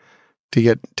on to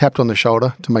get tapped on the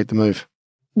shoulder to make the move?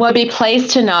 Well, I'd be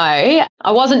pleased to know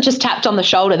I wasn't just tapped on the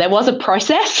shoulder. There was a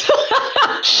process.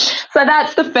 So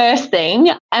that's the first thing.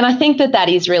 And I think that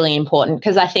is really important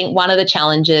because I think one of the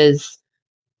challenges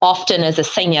often as a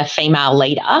senior female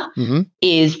leader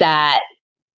is that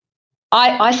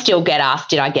I still get asked,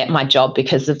 did I get my job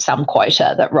because of some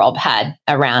quota that Rob had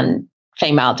around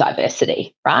female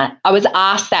diversity, right? I was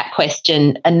asked that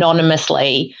question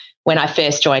anonymously when I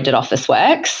first joined at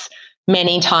Officeworks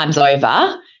many times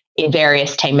over in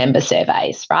various team member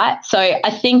surveys, right? So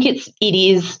I think it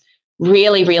is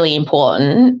really, really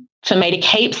important for me to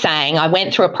keep saying I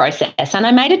went through a process and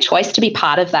I made a choice to be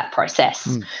part of that process.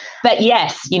 But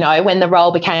yes, you know, when the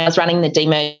role became, I was running the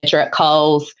demerger at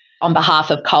Coles on behalf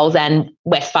of Coles and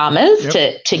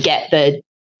Wesfarmers to get the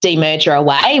demerger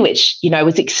away, which, you know,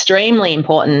 was extremely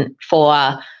important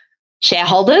for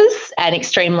shareholders and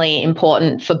extremely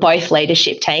important for both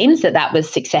leadership teams that was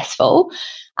successful.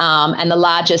 And the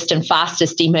largest and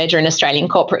fastest demerger in Australian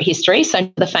corporate history,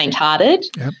 so the faint-hearted.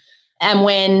 And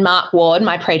when Mark Ward,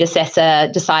 my predecessor,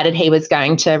 decided he was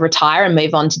going to retire and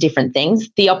move on to different things,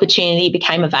 the opportunity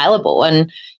became available.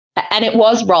 And it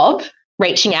was Rob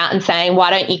reaching out and saying,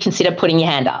 why don't you consider putting your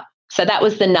hand up? So that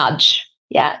was the nudge.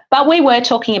 Yeah. But we were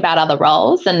talking about other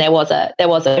roles and there was a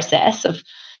process of,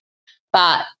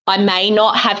 but I may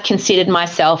not have considered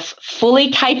myself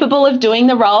fully capable of doing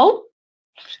the role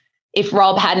if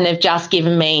Rob hadn't have just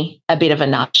given me a bit of a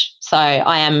nudge. So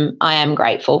I am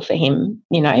grateful for him.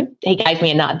 You know, he gave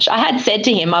me a nudge. I had said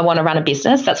to him, I want to run a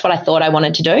business. That's what I thought I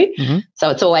wanted to do. So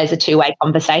it's always a two-way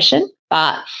conversation.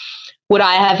 But would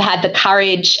I have had the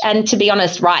courage, and to be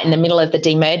honest, right in the middle of the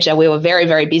demerger, we were very,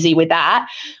 very busy with that.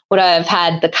 Would I have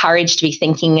had the courage to be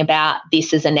thinking about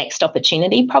this as a next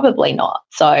opportunity? Probably not.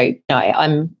 So no,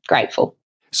 I'm grateful.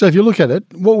 So if you look at it,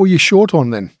 what were you short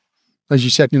on then? As you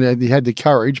said, you know, you had the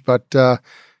courage, but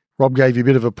Rob gave you a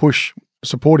bit of a push, a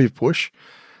supportive push.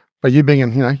 But you being, you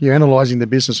know, you're analysing the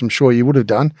business, I'm sure you would have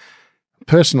done.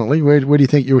 Personally, where do you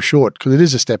think you were short? Because it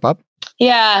is a step up.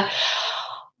 Yeah.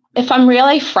 If I'm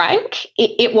really frank,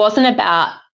 it wasn't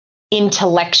about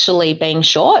intellectually being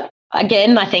short.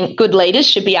 Again, I think good leaders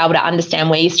should be able to understand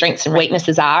where your strengths and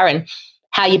weaknesses are and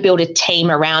how you build a team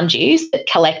around you so that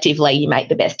collectively you make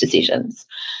the best decisions.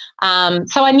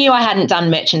 So I knew I hadn't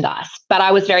done merchandise, but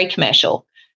I was very commercial.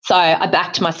 So I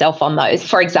backed myself on those,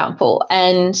 for example.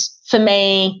 And for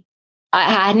me, I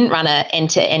hadn't run an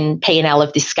end-to-end P&L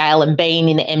of this scale and been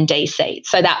in the MD seat.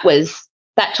 So that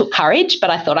took courage, but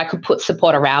I thought I could put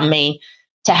support around me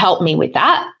to help me with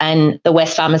that. And the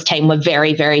Wesfarmers team were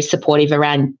very, very supportive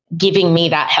around giving me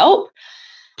that help.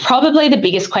 Probably the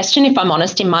biggest question, if I'm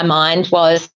honest, in my mind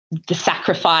was the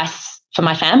sacrifice for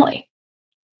my family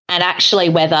and actually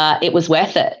whether it was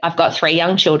worth it. I've got 3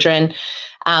 young children.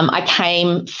 I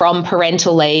came from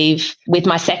parental leave with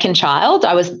my second child.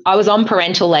 I was on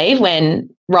parental leave when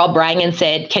Rob rang and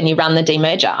said, can you run the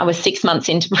demerger? I was 6 months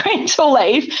into parental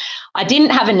leave. I didn't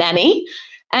have a nanny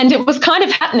and it was kind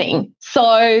of happening.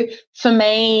 So for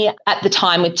me at the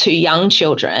time with 2 young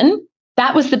children,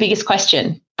 that was the biggest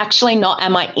question. Actually not,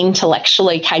 am I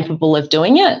intellectually capable of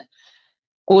doing it?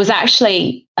 It was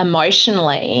actually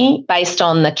emotionally based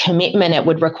on the commitment it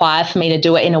would require for me to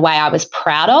do it in a way I was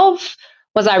proud of.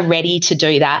 Was I ready to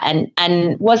do that?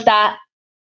 And was that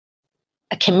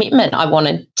a commitment I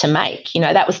wanted to make? You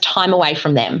know, that was time away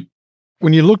from them.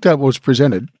 When you looked at what was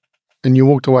presented, and you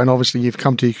walked away, and obviously you've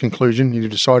come to your conclusion, you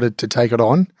decided to take it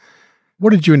on.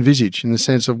 What did you envisage in the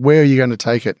sense of where are you going to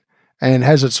take it? And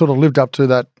has it sort of lived up to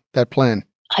that plan?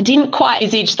 I didn't quite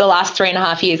envisage the last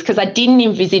 3.5 years because I didn't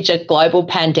envisage a global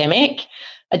pandemic.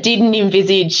 I didn't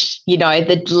envisage,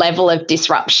 the level of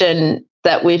disruption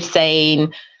that we've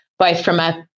seen, both from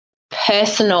a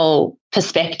personal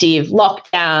perspective,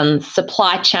 lockdowns,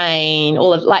 supply chain,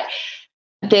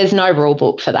 there's no rule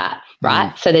book for that,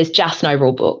 right? So there's just no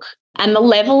rule book. And the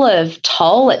level of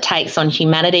toll it takes on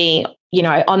humanity,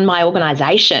 on my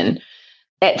organisation,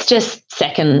 it's just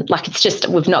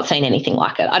we've not seen anything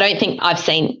like it. I don't think I've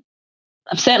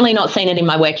certainly not seen it in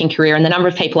my working career, and the number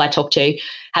of people I talk to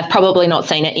have probably not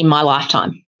seen it in my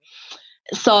lifetime.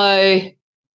 So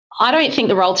I don't think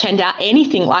the role turned out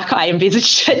anything like I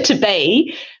envisaged it to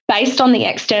be based on the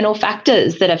external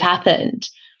factors that have happened.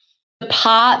 The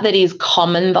part that is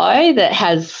common, though, that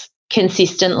has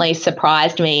consistently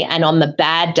surprised me, and on the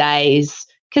bad days,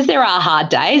 because there are hard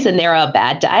days and there are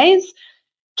bad days,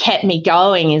 kept me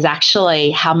going, is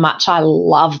actually how much I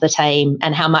love the team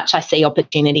and how much I see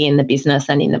opportunity in the business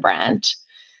and in the brand.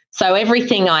 So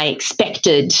everything I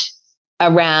expected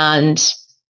around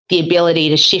the ability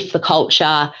to shift the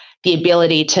culture, the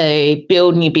ability to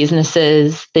build new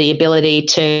businesses, the ability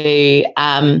to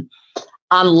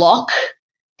unlock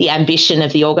the ambition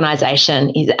of the organisation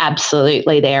is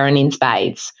absolutely there and in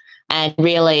spades. And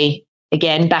really,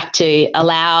 again, back to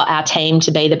allow our team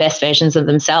to be the best versions of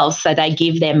themselves so they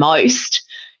give their most,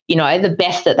 the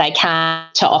best that they can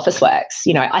to Officeworks.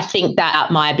 I think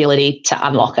that my ability to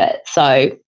unlock it.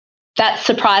 So that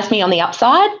surprised me on the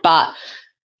upside, but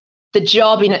the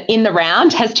job in the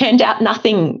round has turned out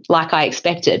nothing like I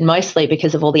expected, mostly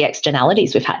because of all the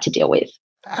externalities we've had to deal with.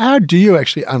 How do you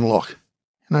actually unlock?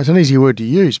 It's an easy word to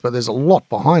use, but there's a lot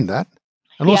behind that.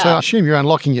 And also, I assume you're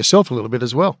unlocking yourself a little bit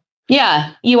as well.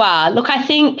 Yeah, you are. Look, I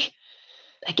think,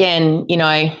 again,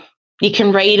 you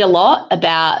can read a lot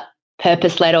about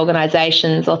purpose-led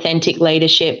organisations, authentic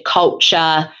leadership,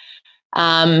 culture.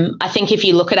 I think if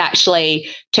you look at actually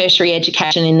tertiary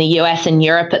education in the US and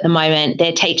Europe at the moment,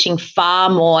 they're teaching far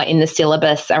more in the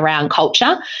syllabus around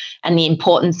culture and the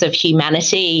importance of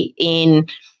humanity in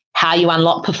how you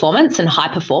unlock performance and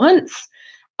high performance.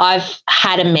 I've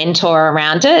had a mentor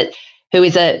around it who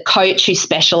is a coach who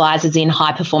specialises in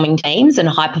high-performing teams and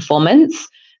high performance,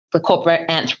 the corporate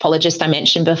anthropologist I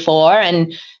mentioned before.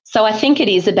 And so I think it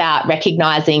is about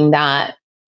recognising that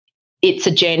it's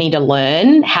a journey to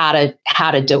learn how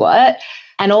to do it.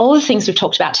 And all the things we've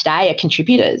talked about today are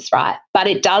contributors, right? But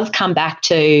it does come back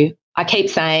to, I keep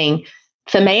saying,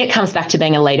 for me, it comes back to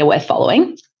being a leader worth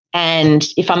following. And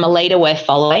if I'm a leader worth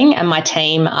following and my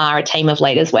team are a team of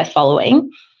leaders worth following,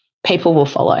 people will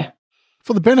follow.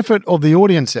 For the benefit of the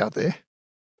audience out there,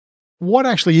 what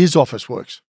actually is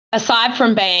Officeworks? Aside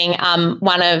from being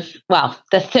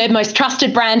the third most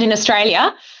trusted brand in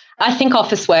Australia, I think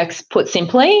Officeworks, put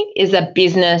simply, is a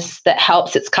business that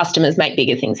helps its customers make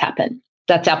bigger things happen.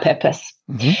 That's our purpose.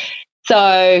 Mm-hmm.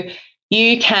 So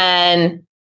you can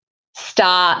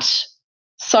start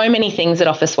so many things at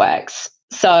Officeworks.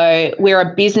 So we're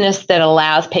a business that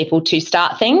allows people to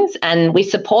start things and we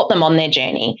support them on their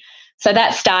journey. So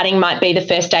that starting might be the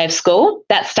first day of school.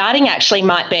 That starting actually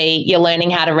might be you're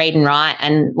learning how to read and write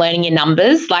and learning your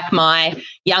numbers. Like my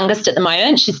youngest at the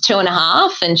moment, she's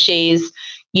 2.5 and she's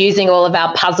using all of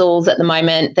our puzzles at the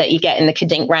moment that you get in the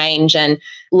Kadink range and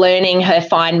learning her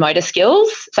fine motor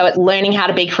skills. So it's learning how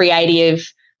to be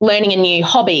creative, learning a new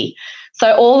hobby.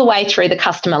 So all the way through the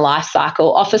customer life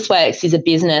cycle, Officeworks is a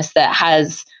business that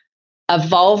has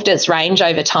evolved its range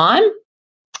over time.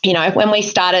 When we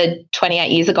started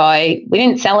 28 years ago, we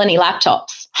didn't sell any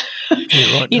laptops.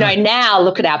 Yeah, right, now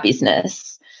look at our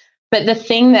business. But the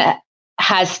thing that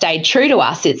has stayed true to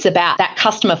us, it's about that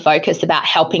customer focus, about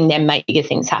helping them make bigger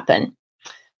things happen.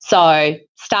 So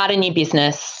start a new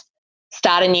business,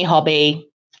 start a new hobby,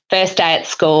 first day at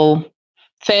school,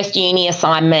 first uni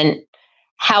assignment.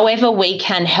 However we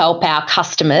can help our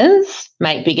customers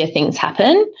make bigger things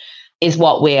happen is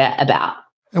what we're about.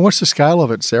 And what's the scale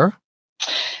of it, Sarah?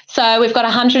 So we've got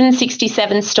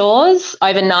 167 stores,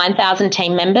 over 9,000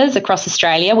 team members across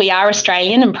Australia. We are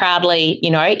Australian and proudly,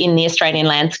 in the Australian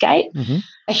landscape. Mm-hmm.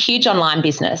 A huge online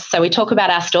business. So we talk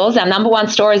about our stores. Our number one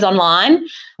store is online.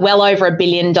 Well over $1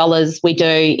 billion we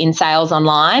do in sales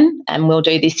online and we'll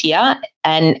do this year.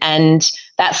 And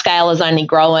that scale has only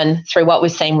grown through what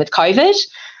we've seen with COVID.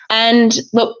 And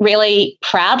look, really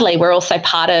proudly, we're also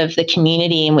part of the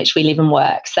community in which we live and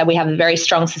work. So we have a very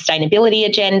strong sustainability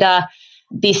agenda.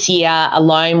 This year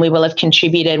alone, we will have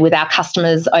contributed with our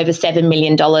customers over $7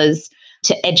 million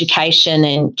to education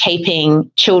and keeping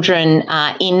children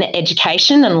in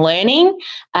education and learning,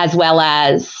 as well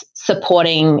as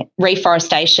supporting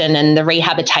reforestation and the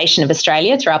rehabilitation of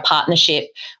Australia through our partnership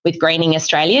with Greening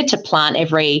Australia to plant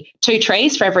 2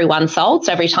 trees for every 1 sold.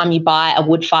 So every time you buy a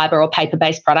wood fibre or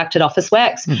paper-based product at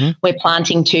Officeworks, we're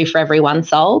planting 2 for every 1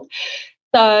 sold.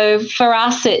 So for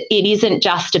us, it isn't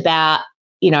just about,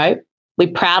 we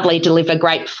proudly deliver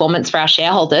great performance for our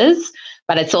shareholders,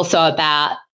 but it's also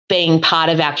about being part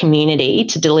of our community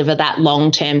to deliver that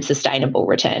long-term sustainable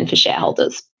return for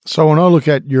shareholders. So when I look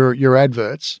at your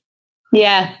adverts,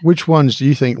 which ones do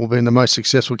you think will be the most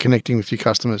successful connecting with your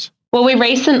customers? Well, we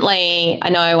recently, I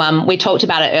know we talked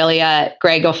about it earlier,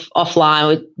 Greg,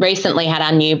 offline. We recently had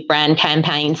our new brand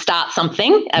campaign, Start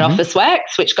Something, at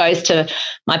Officeworks, which goes to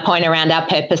my point around our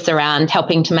purpose around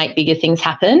helping to make bigger things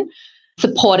happen,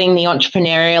 supporting the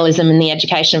entrepreneurialism and the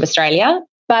education of Australia.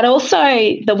 But also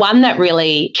the one that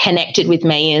really connected with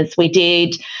me is we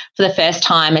did, for the first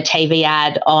time, a TV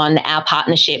ad on our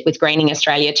partnership with Greening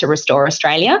Australia to restore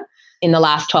Australia in the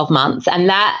last 12 months. And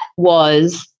that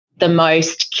was the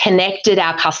most connected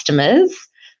our customers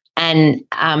and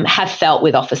have felt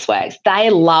with Officeworks. They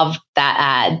loved that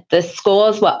ad. The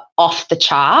scores were off the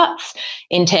charts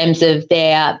in terms of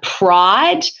their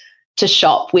pride to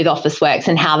shop with Officeworks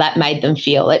and how that made them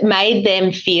feel. It made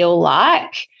them feel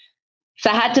like if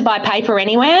they had to buy paper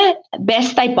anywhere,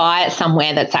 best they buy it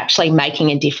somewhere that's actually making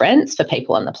a difference for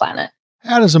people on the planet.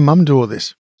 How does a mum do all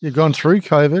this? You've gone through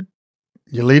COVID,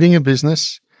 you're leading a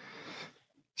business.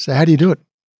 So how do you do it?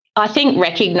 I think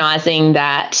recognising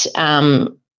that,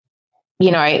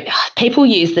 people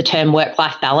use the term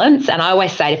work-life balance, and I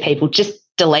always say to people, just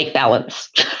delete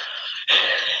balance.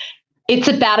 It's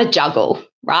about a juggle,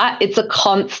 right? It's a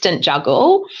constant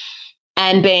juggle,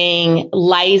 and being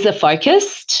laser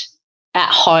focused at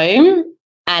home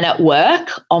and at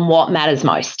work on what matters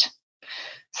most.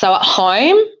 So at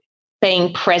home,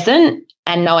 being present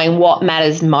and knowing what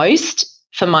matters most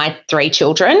for my 3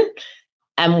 children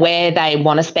and where they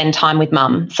want to spend time with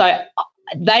mum. So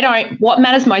what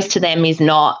matters most to them is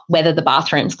not whether the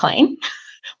bathroom's clean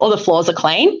or the floors are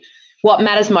clean. What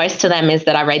matters most to them is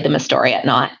that I read them a story at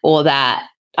night, or that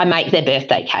I make their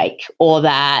birthday cake, or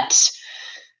that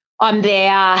I'm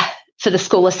there for the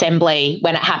school assembly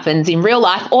when it happens in real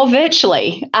life or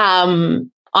virtually.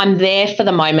 I'm there for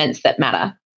the moments that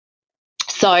matter.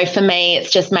 So for me,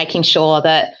 it's just making sure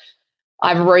that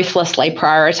I ruthlessly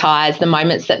prioritise the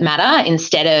moments that matter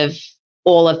instead of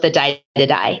all of the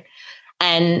day-to-day.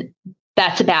 And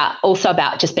that's also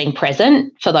about just being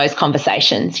present for those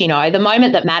conversations. The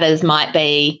moment that matters might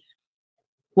be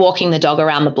walking the dog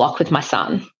around the block with my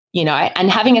son, and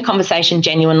having a conversation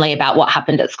genuinely about what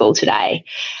happened at school today,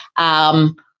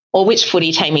 or which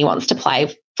footy team he wants to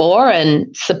play for,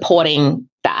 and supporting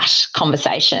that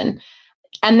conversation.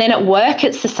 And then at work,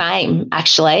 it's the same,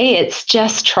 actually. It's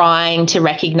just trying to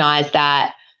recognise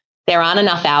that there aren't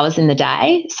enough hours in the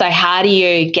day. So how do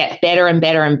you get better and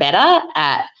better and better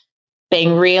at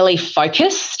being really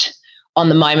focused on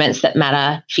the moments that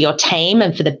matter for your team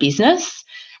and for the business,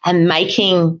 and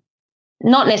making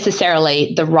not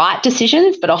necessarily the right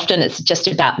decisions, but often it's just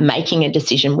about making a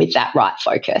decision with that right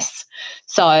focus.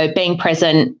 So being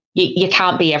present, you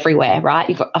can't be everywhere, right?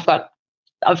 I've got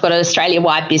an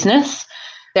Australia-wide business.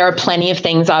 There are plenty of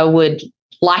things I would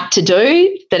like to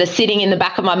do that are sitting in the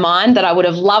back of my mind that I would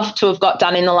have loved to have got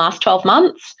done in the last 12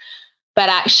 months, but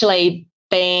actually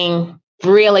being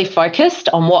really focused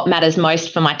on what matters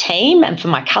most for my team and for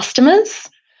my customers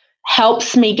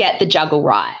helps me get the juggle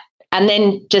right. And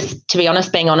then just, to be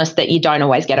honest, being honest that you don't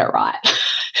always get it right.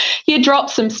 You drop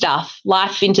some stuff,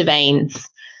 life intervenes,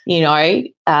 you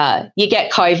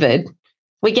get COVID,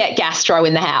 we get gastro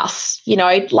in the house,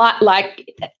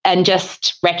 and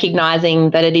just recognising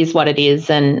that it is what it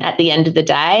is. And at the end of the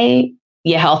day,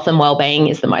 your health and well-being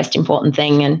is the most important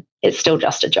thing, and it's still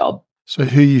just a job. So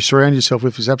who you surround yourself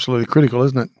with is absolutely critical,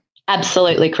 isn't it?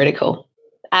 Absolutely critical.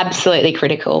 Absolutely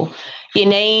critical. You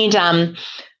need an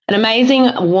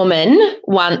amazing woman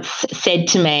once said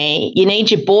to me, you need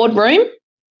your boardroom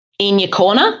in your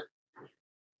corner,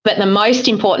 but the most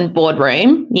important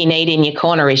boardroom you need in your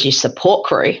corner is your support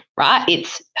crew, right?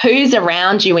 It's who's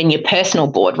around you in your personal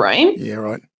boardroom. Yeah,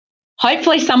 right.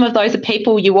 Hopefully some of those are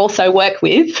people you also work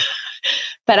with,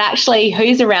 but actually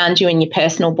who's around you in your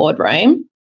personal boardroom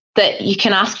that you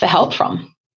can ask for help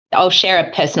from. I'll share a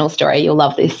personal story. You'll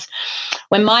love this.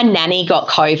 When my nanny got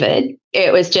COVID,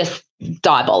 it was just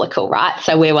diabolical, right?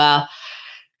 So we were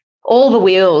all the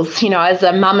wheels, as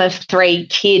a mum of 3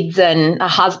 kids and a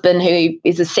husband who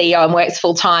is a CEO and works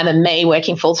full-time, and me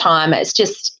working full-time. It's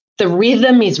just the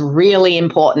rhythm is really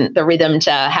important, the rhythm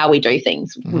to how we do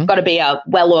things. We've got to be a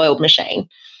well-oiled machine.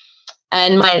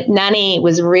 And my nanny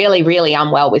was really, really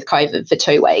unwell with COVID for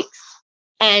 2 weeks.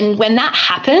 And when that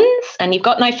happens and you've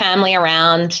got no family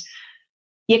around,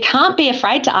 you can't be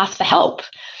afraid to ask for help.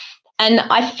 And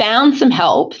I found some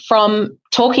help from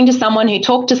talking to someone who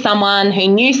talked to someone who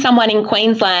knew someone in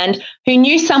Queensland, who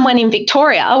knew someone in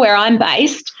Victoria, where I'm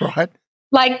based. Right.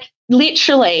 Like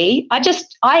literally, I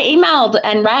emailed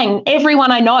and rang everyone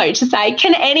I know to say,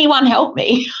 can anyone help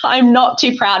me? I'm not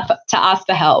too proud to ask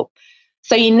for help.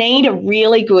 So you need a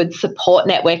really good support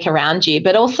network around you.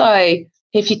 But also,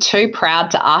 if you're too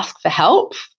proud to ask for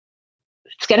help,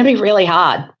 it's going to be really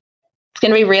hard. It's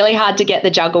going to be really hard to get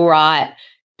the juggle right,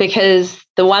 because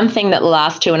the one thing that the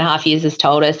last 2.5 years has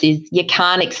told us is you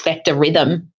can't expect a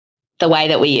rhythm the way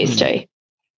that we used to.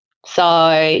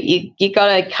 So you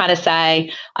got to kind of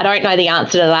say, I don't know the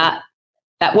answer to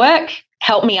that work.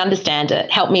 Help me understand it.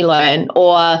 Help me learn.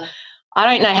 Or I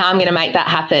don't know how I'm going to make that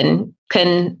happen.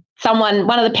 Can someone,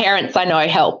 one of the parents I know,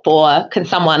 help? Or can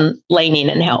someone lean in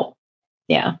and help?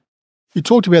 Yeah. You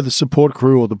talked about the support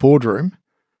crew or the boardroom.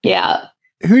 Yeah.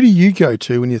 Who do you go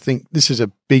to when you think this is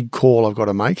a big call I've got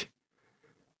to make?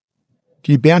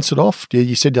 Do you bounce it off?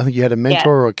 You said I think you had a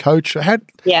mentor or a coach.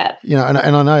 Yeah. You know, and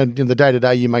I know in the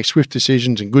day-to-day you make swift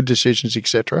decisions and good decisions,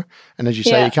 etc. And as you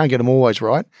say, you can't get them always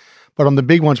right. But on the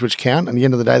big ones which count, at the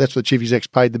end of the day, that's what the chief exec's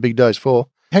paid the big does for.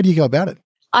 How do you go about it?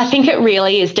 I think it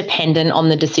really is dependent on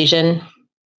the decision,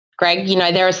 Greg. You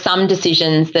know, there are some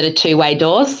decisions that are two-way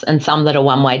doors and some that are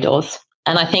one-way doors.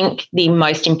 And I think the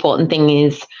most important thing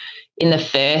is, in the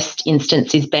first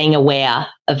instance, is being aware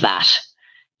of that.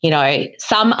 You know,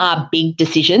 some are big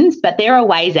decisions, but there are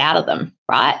ways out of them,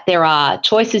 right? There are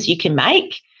choices you can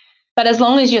make, but as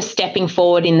long as you're stepping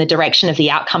forward in the direction of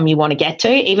the outcome you want to get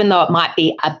to, even though it might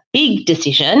be a big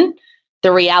decision,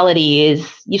 the reality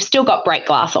is you've still got break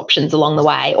glass options along the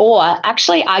way, or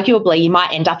actually, arguably, you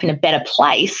might end up in a better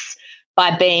place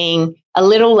by being a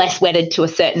little less wedded to a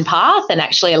certain path and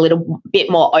actually a little bit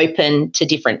more open to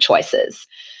different choices.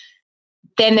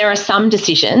 Then there are some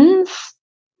decisions,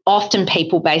 often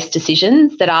people-based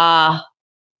decisions, that are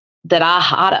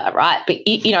harder, right? But,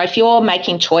 you know, if you're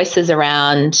making choices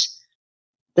around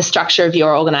the structure of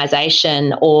your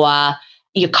organisation or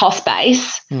your cost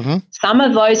base, some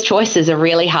of those choices are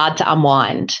really hard to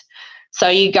unwind. So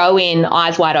you go in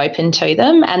eyes wide open to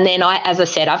them. And then as I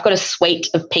said, I've got a suite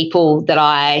of people that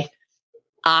I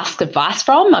ask advice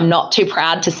from. I'm not too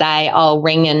proud to say, I'll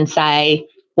ring and say,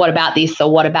 what about this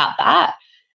or what about that?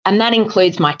 And that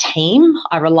includes my team.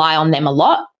 I rely on them a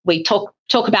lot. We talk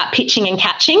about pitching and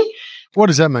catching. What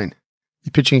does that mean?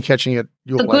 You're pitching and catching at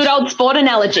your place? The good old sport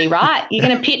analogy, right? You're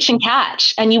going to pitch and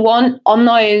catch. And you want on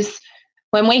those,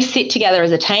 when we sit together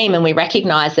as a team and we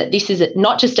recognise that this is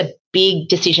not just a big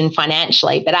decision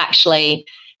financially, but actually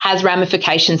has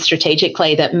ramifications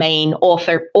strategically that mean, or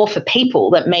for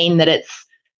people that mean that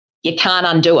you can't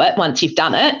undo it once you've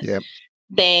done it,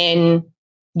 then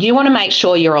you want to make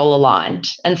sure you're all aligned.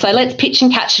 And so let's pitch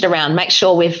and catch it around, make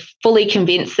sure we're fully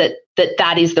convinced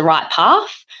that is the right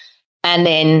path, and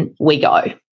then we go.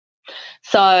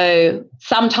 So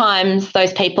sometimes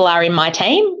those people are in my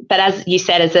team, but as you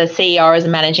said, as a CEO or as a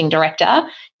managing director,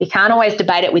 you can't always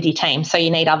debate it with your team. So you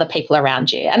need other people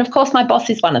around you. And of course, my boss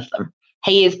is one of them.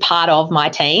 He is part of my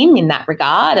team in that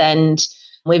regard. And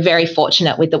we're very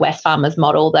fortunate with the Wesfarmers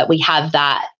model that we have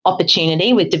that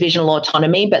opportunity with divisional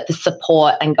autonomy, but the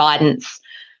support and guidance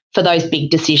for those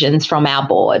big decisions from our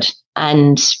board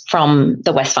and from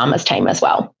the Wesfarmers team as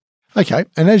well. Okay.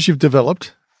 And as you've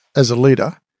developed as a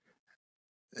leader,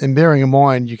 and bearing in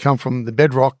mind you come from the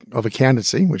bedrock of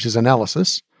accountancy, which is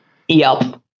analysis.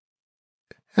 Yep.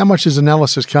 How much is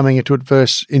analysis coming into it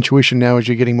versus intuition now as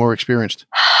you're getting more experienced?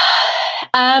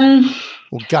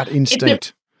 Or gut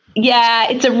instinct?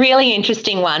 It's a really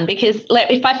interesting one, because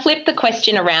if I flip the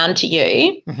question around to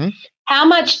you, how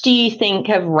much do you think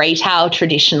of retail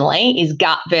traditionally is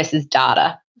gut versus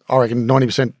data? I reckon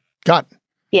 90% gut.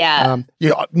 Yeah.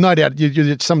 No doubt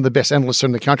you're some of the best analysts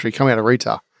in the country come out of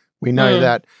retail. We know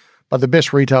that. But the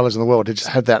best retailers in the world just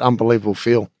have that unbelievable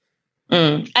feel.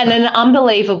 And an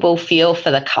unbelievable feel for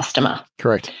the customer.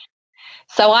 Correct.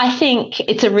 So I think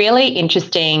it's a really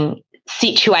interesting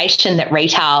situation that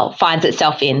retail finds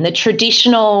itself in. The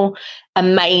traditional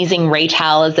amazing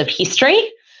retailers of history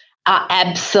are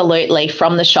absolutely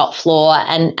from the shop floor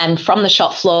and from the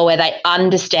shop floor where they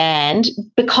understand,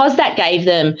 because that gave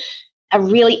them a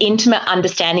really intimate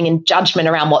understanding and judgment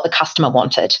around what the customer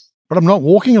wanted. But I'm not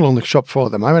walking along the shop floor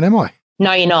at the moment, am I?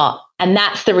 No, you're not. And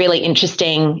that's the really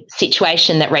interesting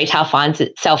situation that retail finds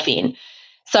itself in.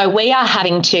 So we are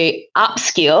having to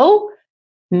upskill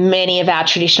many of our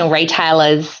traditional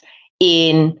retailers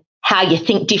in how you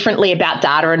think differently about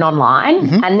data and online.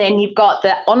 Mm-hmm. And then you've got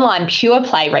the online pure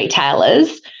play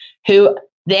retailers who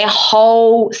their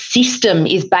whole system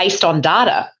is based on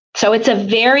data. So it's a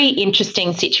very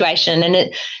interesting situation.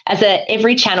 And as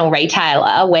every channel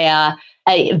retailer where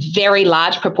a very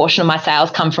large proportion of my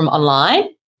sales come from online,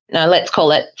 let's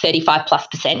call it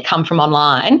 35+% come from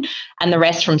online and the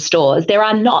rest from stores. There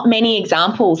are not many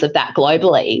examples of that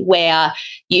globally where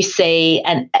you see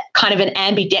an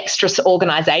ambidextrous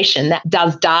organization that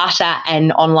does data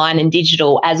and online and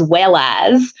digital as well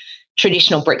as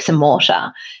traditional bricks and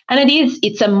mortar. And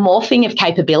it's a morphing of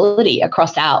capability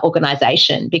across our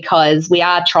organization because we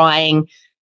are trying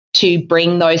to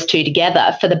bring those two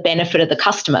together for the benefit of the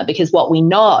customer, because what we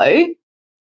know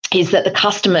is that the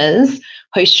customers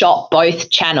who shop both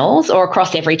channels or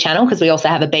across every channel, because we also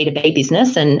have a B2B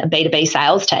business and a B2B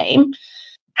sales team,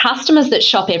 customers that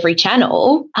shop every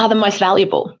channel are the most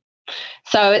valuable.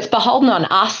 So it's beholden on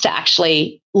us to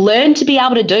actually learn to be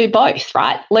able to do both,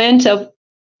 right? Learn to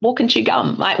walk and chew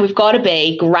gum. Like, we've got to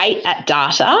be great at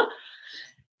data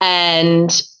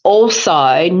and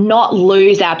also not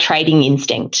lose our trading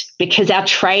instinct, because our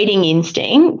trading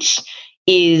instinct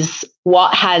is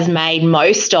what has made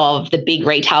most of the big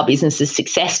retail businesses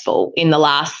successful in the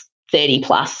last 30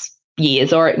 plus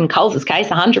years, or in Coles' case,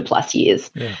 100 plus years.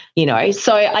 Yeah.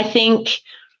 So I think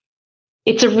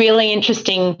it's a really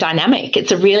interesting dynamic.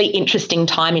 It's a really interesting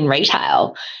time in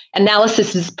retail.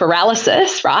 Analysis is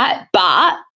paralysis, right?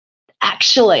 But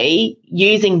actually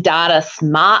using data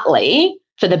smartly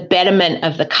for the betterment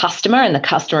of the customer and the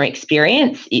customer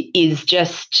experience is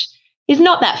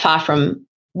not that far from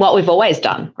what we've always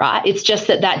done, right? It's just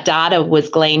that data was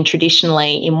gleaned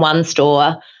traditionally in one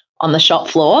store on the shop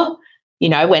floor,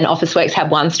 when Officeworks had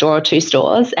one store or two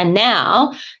stores. And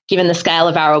now, given the scale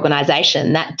of our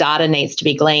organisation, that data needs to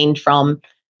be gleaned from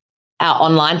our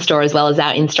online store as well as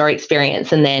our in-store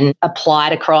experience and then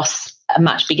applied across a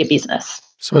much bigger business.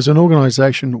 So as an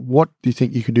organisation, what do you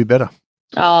think you could do better?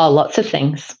 Oh, lots of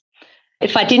things.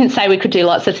 If I didn't say we could do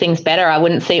lots of things better, I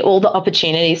wouldn't see all the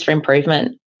opportunities for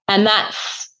improvement. And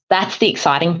that's the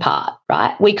exciting part,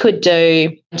 right? We could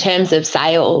do, in terms of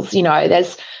sales,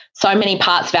 there's so many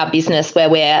parts of our business where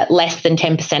we're less than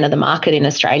 10% of the market in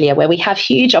Australia, where we have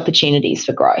huge opportunities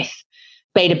for growth.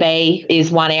 B2B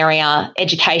is one area,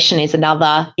 education is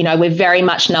another. We're very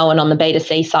much known on the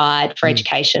B2C side for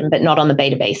education, but not on the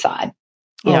B2B side.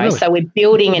 Really? So we're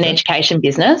building an education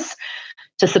business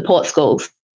to support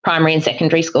schools, primary and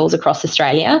secondary schools across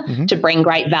Australia, to bring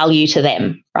great value to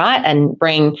them, right? And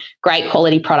bring great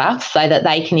quality products so that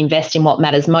they can invest in what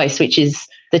matters most, which is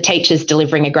the teachers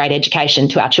delivering a great education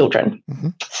to our children.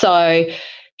 So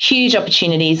huge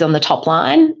opportunities on the top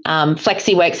line.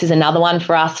 FlexiWorks is another one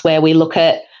for us where we look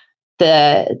at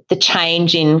the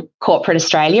change in corporate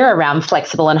Australia around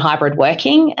flexible and hybrid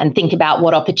working and think about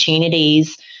what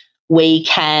opportunities we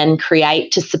can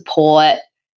create to support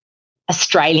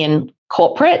Australian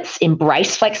corporates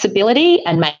embrace flexibility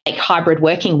and make hybrid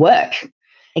working work.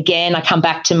 Again, I come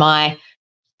back to my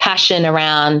passion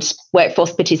around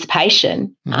workforce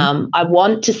participation. I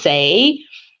want to see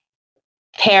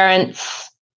parents,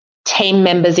 team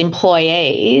members,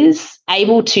 employees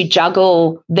able to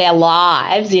juggle their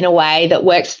lives in a way that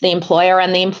works for the employer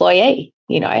and the employee.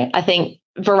 I think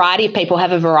a variety of people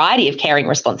have a variety of caring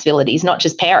responsibilities, not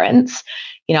just parents.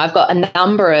 I've got a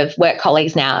number of work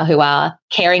colleagues now who are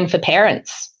caring for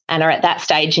parents and are at that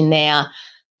stage in their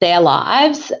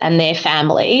lives and their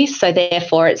families. So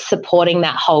therefore, it's supporting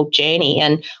that whole journey.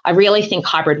 And I really think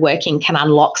hybrid working can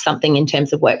unlock something in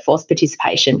terms of workforce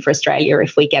participation for Australia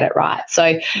if we get it right.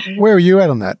 So where are you at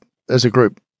on that as a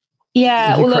group?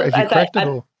 Yeah. Have you cracked it?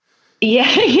 Or?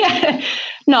 Yeah.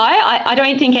 No, I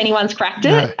don't think anyone's cracked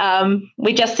it. No.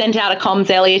 We just sent out a comms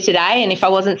earlier today, and if I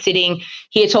wasn't sitting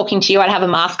here talking to you, I'd have a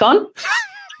mask on.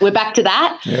 We're back to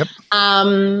that. Yep.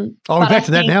 We're back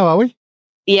to that now, are we?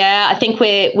 Yeah, I think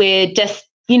we're just,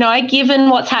 given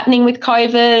what's happening with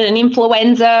COVID and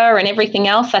influenza and everything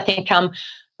else, I think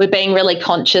we're being really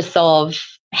conscious of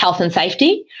health and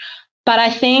safety. But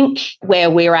I think where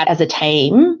we're at as a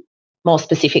team, more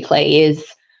specifically, is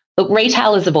look,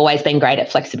 retailers have always been great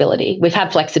at flexibility. We've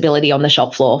had flexibility on the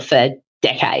shop floor for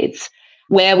decades.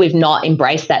 Where we've not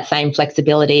embraced that same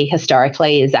flexibility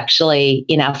historically is actually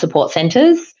in our support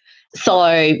centres.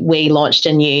 So we launched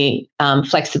a new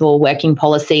flexible working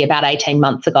policy about 18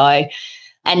 months ago.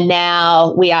 And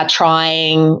now we are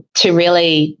trying to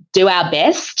really do our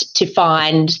best to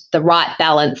find the right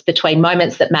balance between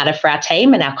moments that matter for our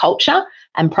team and our culture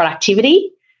and productivity,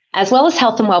 as well as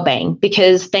health and wellbeing,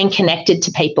 because being connected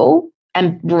to people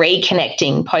and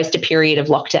reconnecting post a period of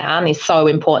lockdown is so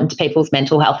important to people's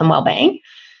mental health and wellbeing.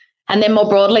 And then more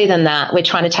broadly than that, we're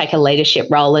trying to take a leadership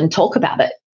role and talk about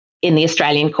it in the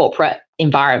Australian corporate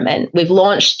environment. We've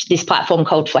launched this platform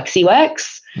called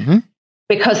FlexiWorks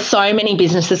because so many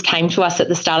businesses came to us at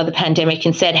the start of the pandemic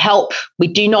and said, help, we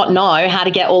do not know how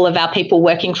to get all of our people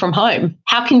working from home.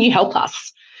 How can you help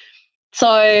us?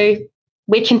 So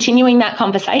we're continuing that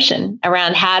conversation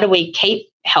around how do we keep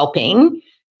helping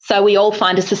so we all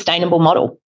find a sustainable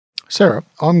model. Sarah,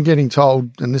 I'm getting told,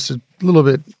 and this is a little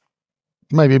bit,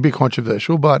 maybe a bit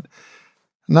controversial, but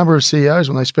a number of CEOs,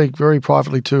 when they speak very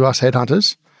privately to us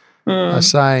headhunters, are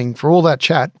saying, for all that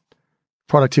chat,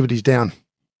 productivity's down.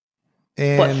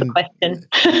 And what's the question,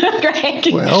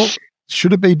 Greg? Well,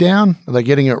 should it be down? Are they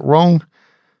getting it wrong?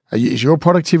 Is your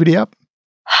productivity up?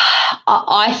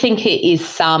 I think it is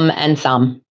some and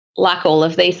some. Like all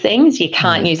of these things, you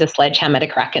can't use a sledgehammer to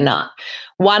crack a nut.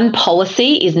 One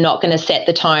policy is not going to set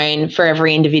the tone for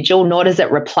every individual, nor does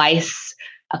it replace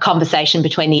a conversation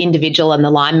between the individual and the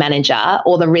line manager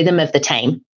or the rhythm of the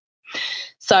team.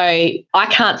 So I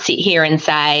can't sit here and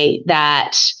say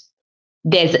that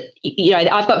there's,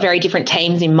 I've got very different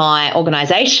teams in my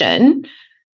organisation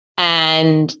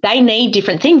and they need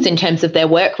different things in terms of their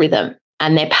work rhythm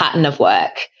and their pattern of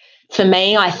work. For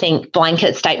me, I think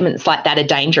blanket statements like that are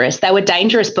dangerous. They were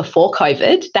dangerous before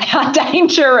COVID. They are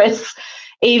dangerous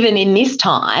even in this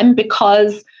time,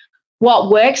 because what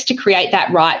works to create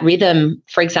that right rhythm,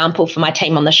 for example, for my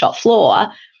team on the shop floor,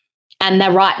 and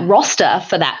the right roster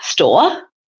for that store,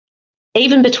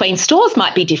 even between stores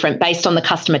might be different based on the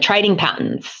customer trading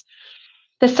patterns.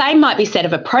 The same might be said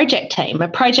of a project team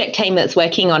that's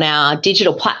working on our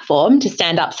digital platform to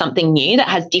stand up something new that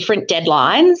has different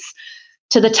deadlines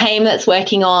to the team that's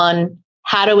working on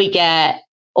how do we get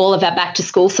all of our back to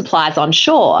school supplies on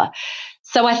shore.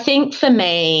 So I think for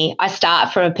me, I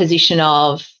start from a position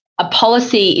of a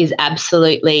policy is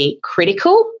absolutely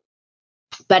critical,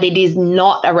 but it is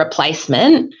not a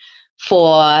replacement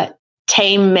for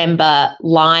team member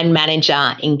line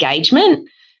manager engagement,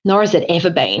 nor has it ever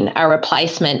been a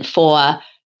replacement for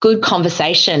good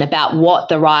conversation about what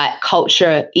the right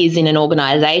culture is in an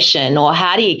organisation, or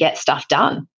how do you get stuff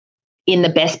done in the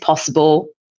best possible,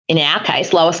 in our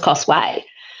case, lowest cost way.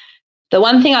 The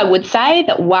one thing I would say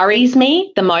that worries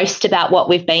me the most about what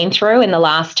we've been through in the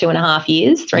last 2.5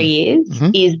 years, 3 years,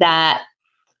 is that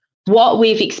what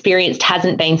we've experienced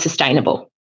hasn't been sustainable.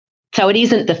 So it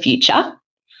isn't the future.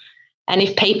 And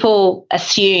if people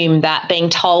assume that being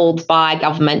told by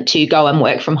government to go and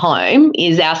work from home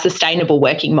is our sustainable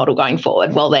working model going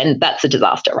forward, well, then that's a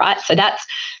disaster, right? So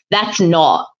that's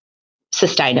not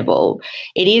sustainable.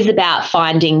 It is about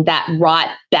finding that right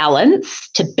balance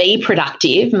to be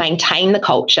productive, maintain the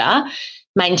culture,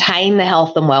 maintain the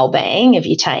health and well-being of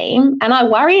your team. And I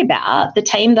worry about the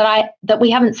team that we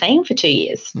haven't seen for 2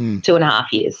 years, 2.5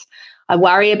 years. I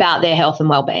worry about their health and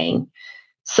well-being.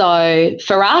 So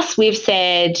for us, we've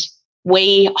said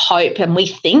we hope and we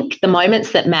think the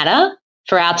moments that matter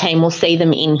for our team, we'll see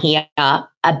them in here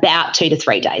about 2 to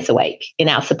 3 days a week in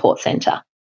our support centre.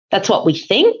 That's what we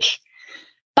think.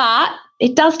 But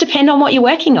it does depend on what you're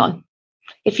working on.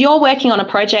 If you're working on a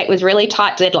project with really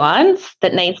tight deadlines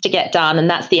that needs to get done, and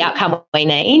that's the outcome we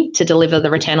need to deliver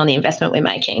the return on the investment we're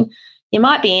making, you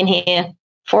might be in here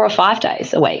 4 or 5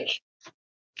 days a week.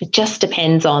 It just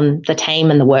depends on the team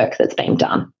and the work that's being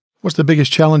done. What's the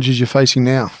biggest challenges you're facing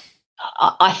now?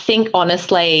 I think,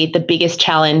 honestly, the biggest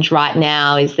challenge right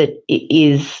now is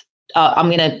I'm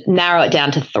going to narrow it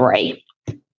down to 3.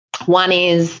 One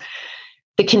is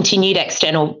the continued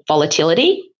external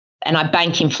volatility, and I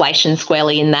bank inflation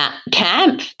squarely in that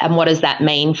camp. And what does that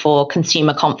mean for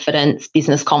consumer confidence,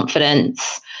 business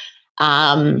confidence?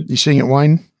 You seeing it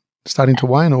wane, starting to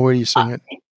wane, or where are you seeing it?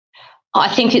 I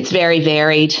think it's very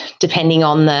varied depending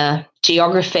on the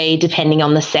geography, depending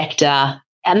on the sector.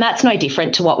 And that's no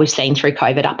different to what we've seen through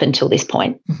COVID up until this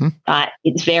point. Right?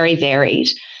 It's very varied.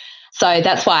 So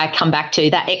that's why I come back to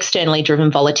that externally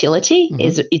driven volatility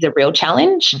is a real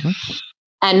challenge.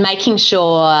 And making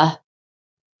sure,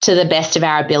 to the best of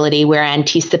our ability, we're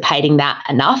anticipating that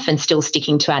enough and still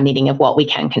sticking to our knitting of what we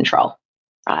can control.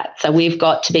 Right. So we've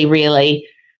got to be really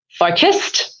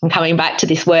focused. I'm coming back to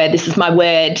this word. This is my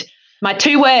word. My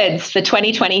 2 words for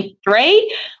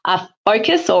 2023 are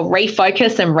focus or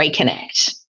refocus and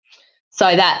reconnect.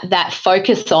 So that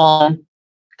focus on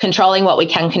controlling what we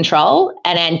can control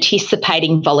and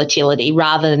anticipating volatility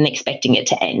rather than expecting it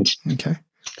to end. Okay.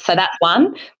 So that's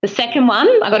one. The second one,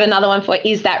 I got another one for,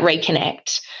 is that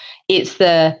reconnect. It's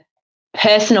the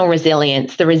personal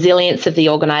resilience, the resilience of the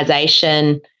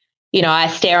organisation I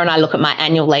stare and I look at my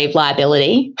annual leave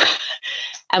liability.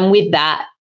 And with that,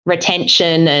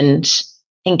 retention and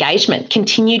engagement,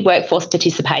 continued workforce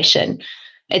participation.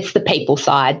 It's the people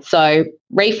side. So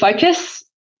refocus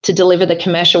to deliver the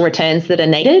commercial returns that are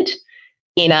needed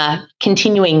in a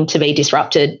continuing to be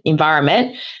disrupted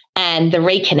environment, and the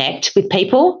reconnect with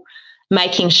people,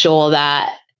 making sure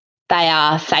that they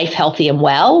are safe, healthy and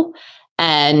well,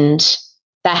 and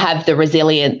they have the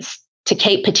resilience to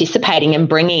keep participating and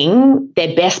bringing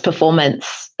their best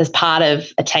performance as part of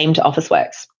a team to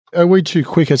Officeworks. Are we too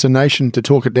quick as a nation to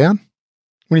talk it down?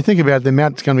 When you think about the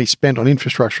amount that's going to be spent on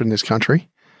infrastructure in this country,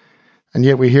 and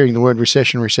yet we're hearing the word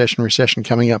recession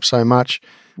coming up so much,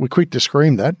 we're quick to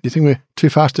scream that. Do you think we're too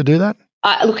fast to do that?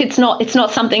 Look, it's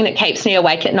not something that keeps me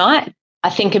awake at night. I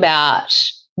think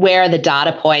about where are the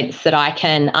data points that I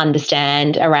can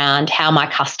understand around how my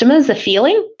customers are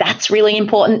feeling. That's really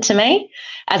important to me,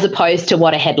 as opposed to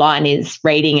what a headline is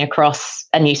reading across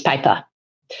a newspaper.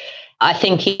 I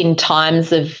think in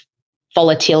times of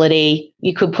volatility,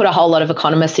 you could put a whole lot of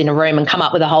economists in a room and come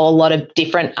up with a whole lot of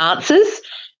different answers.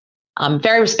 I'm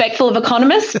very respectful of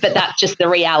economists, but that's just the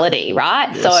reality, right?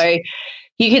 Yes. So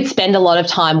you could spend a lot of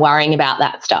time worrying about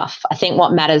that stuff. I think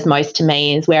what matters most to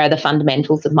me is where are the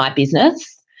fundamentals of my business,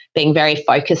 being very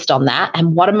focused on that,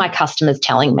 and what are my customers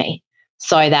telling me,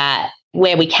 so that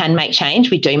where we can make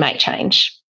change, we do make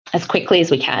change as quickly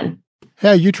as we can. How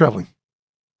are you travelling?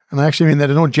 And I actually mean that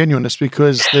in all genuineness,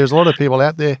 because there's a lot of people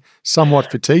out there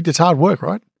somewhat fatigued. It's hard work,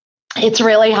 right? It's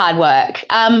really hard work.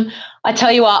 I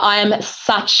tell you what, I am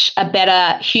such a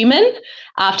better human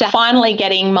after finally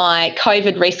getting my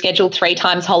COVID rescheduled 3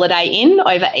 times holiday in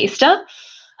over Easter.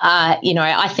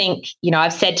 I think,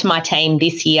 I've said to my team,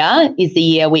 this year is the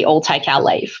year we all take our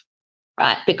leave,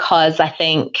 right? Because I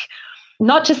think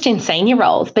not just in senior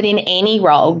roles, but in any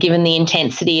role, given the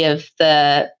intensity of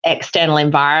the external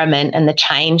environment and the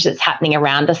change that's happening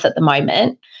around us at the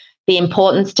moment, the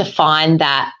importance to find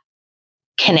that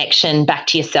connection back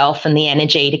to yourself and the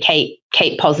energy to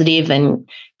keep positive and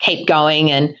keep going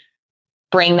and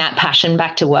bring that passion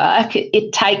back to work,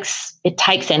 it takes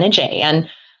energy. And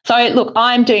so, look,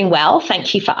 I'm doing well.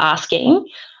 Thank you for asking.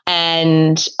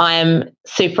 And I'm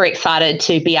super excited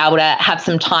to be able to have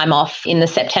some time off in the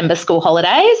September school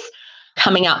holidays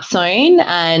coming up soon,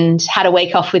 and had a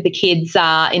week off with the kids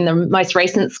in the most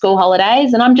recent school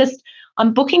holidays. And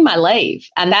I'm booking my leave,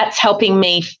 and that's helping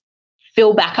me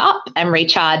fill back up and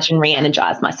recharge and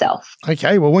re-energize myself.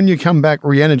 Okay, well, when you come back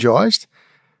re-energized,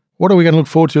 what are we going to look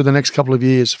forward to the next couple of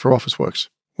years for Officeworks?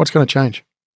 What's going to change?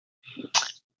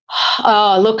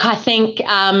 Oh, look, I think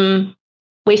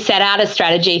we set out a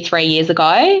strategy 3 years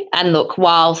ago, and look,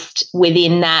 whilst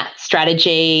within that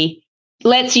strategy,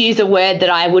 let's use a word that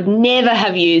I would never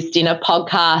have used in a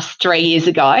podcast 3 years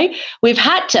ago, we've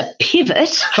had to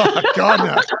pivot. Oh, God,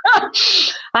 no.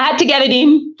 I had to get it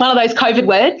in, one of those COVID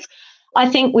words. I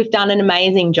think we've done an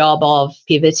amazing job of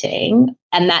pivoting,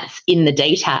 and that's in the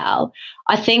detail.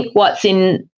 I think what's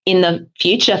in the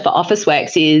future for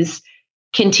Officeworks is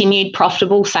continued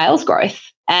profitable sales growth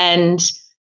and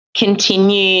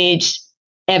continued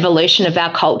evolution of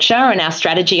our culture and our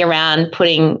strategy around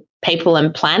putting people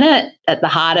and planet at the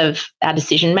heart of our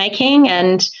decision making,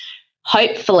 and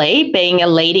hopefully being a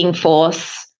leading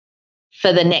force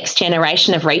for the next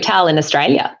generation of retail in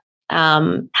Australia.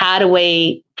 How do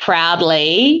we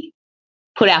proudly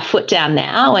put our foot down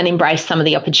now and embrace some of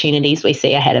the opportunities we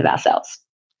see ahead of ourselves?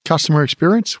 Customer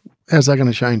experience, how's that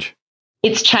going to change?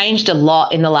 It's changed a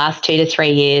lot in the last 2 to 3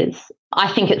 years.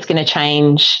 I think it's going to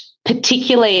change,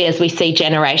 particularly as we see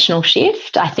generational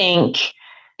shift. I think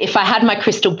if I had my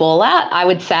crystal ball out, I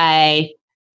would say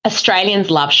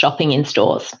Australians love shopping in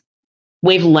stores.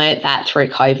 We've learnt that through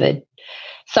COVID.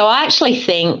 So I actually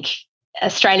think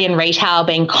Australian retail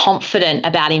being confident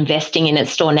about investing in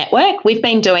its store network, we've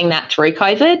been doing that through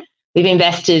COVID. We've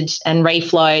invested and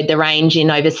reflowed the range in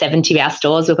over 70 of our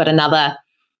stores. We've got another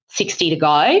 60 to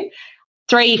go.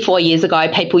 3-4 years ago,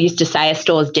 people used to say a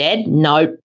store's dead.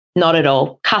 No, not at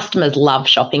all. Customers love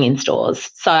shopping in stores.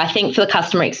 So I think for the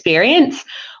customer experience,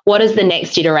 what does the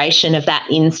next iteration of that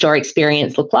in-store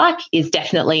experience look like is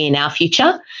definitely in our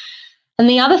future. And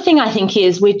the other thing I think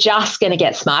is we're just going to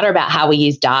get smarter about how we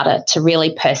use data to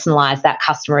really personalize that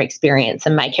customer experience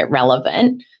and make it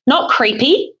relevant. Not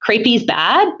creepy. Creepy is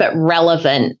bad, but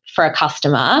relevant for a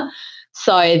customer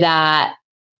so that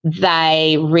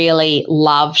they really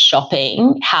love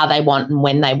shopping how they want and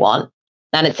when they want.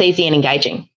 And it's easy and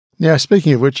engaging. Now,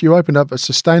 speaking of which, you opened up a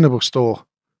sustainable store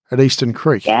at Eastern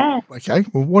Creek. Yeah. Okay.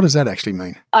 Well, what does that actually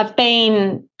mean? I've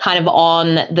been kind of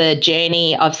on the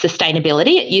journey of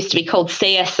sustainability. It used to be called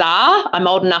CSR. I'm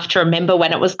old enough to remember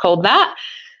when it was called that.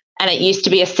 and it used to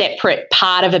be a separate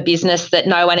part of a business that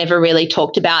no one ever really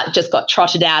talked about, just got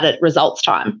trotted out at results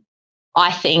time.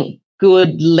 I think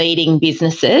good leading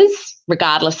businesses,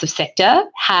 regardless of sector,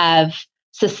 have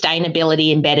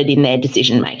sustainability embedded in their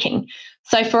decision making.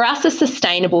 So for us, a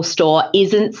sustainable store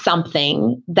isn't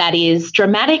something that is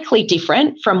dramatically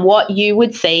different from what you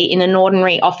would see in an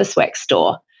ordinary Officeworks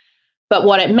store. But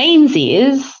what it means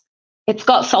is it's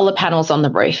got solar panels on the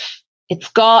roof. It's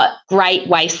got great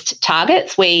waste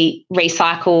targets. We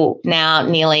recycle now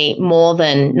nearly more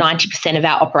than 90% of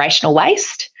our operational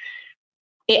waste.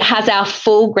 It has our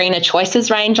full Greener Choices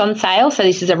range on sale. So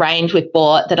this is a range we've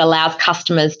bought that allows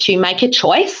customers to make a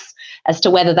choice as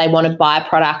to whether they want to buy a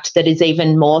product that is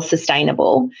even more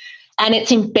sustainable. And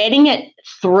it's embedding it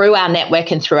through our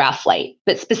network and through our fleet.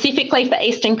 But specifically for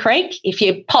Eastern Creek, if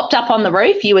you popped up on the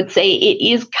roof, you would see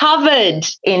it is covered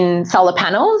in solar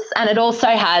panels. And it also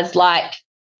has, like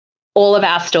all of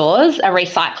our stores, a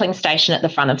recycling station at the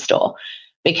front of store.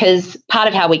 Because part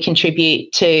of how we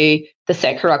contribute to the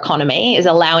circular economy is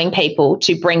allowing people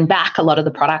to bring back a lot of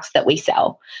the products that we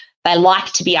sell. They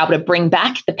like to be able to bring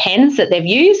back the pens that they've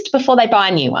used before they buy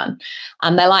a new one.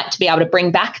 They like to be able to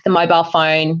bring back the mobile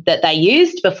phone that they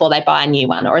used before they buy a new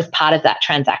one or as part of that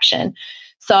transaction.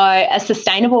 So a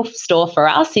sustainable store for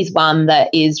us is one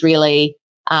that is really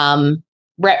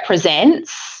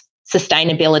represents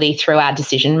sustainability through our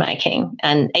decision making.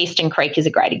 And Eastern Creek is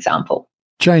a great example.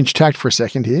 Change tact for a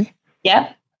second here.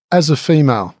 Yeah. As a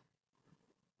female,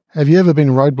 have you ever been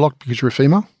roadblocked because you're a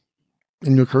female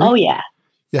in your career? Oh, yeah.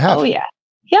 You have? Oh, yeah.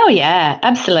 Oh, yeah,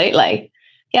 absolutely.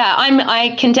 Yeah,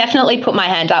 I can definitely put my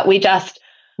hand up. We just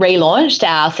relaunched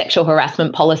our sexual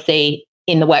harassment policy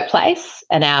in the workplace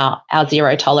and our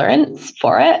zero tolerance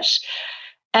for it.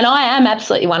 And I am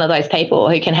absolutely one of those people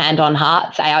who can hand on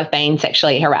heart say I've been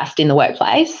sexually harassed in the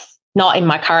workplace, not in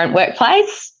my current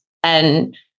workplace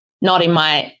and not in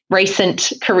my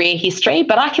recent career history,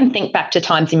 but I can think back to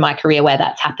times in my career where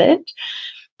that's happened.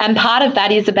 And part of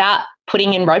that is about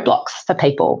putting in roadblocks for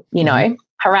people. You know,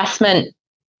 harassment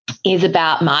is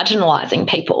about marginalising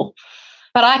people.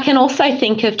 But I can also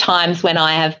think of times when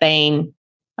I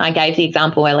gave the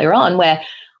example earlier on, where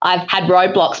I've had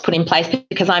roadblocks put in place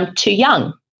because I'm too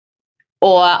young.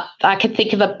 Or I could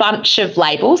think of a bunch of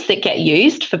labels that get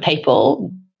used for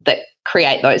people that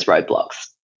create those roadblocks.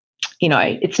 You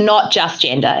know, it's not just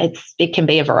gender. It can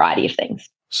be a variety of things.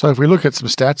 So if we look at some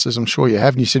stats, as I'm sure you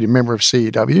have, and you said you're a member of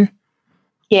CEW.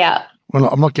 Yeah. Well,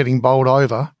 I'm not getting bowled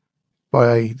over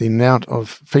by the amount of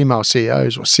female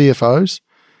CEOs or CFOs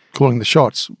calling the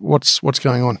shots. What's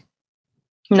going on?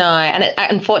 No, and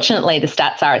unfortunately the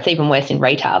stats are it's even worse in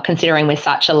retail, considering we're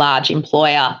such a large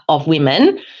employer of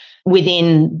women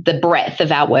within the breadth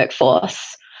of our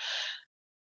workforce.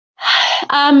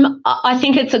 I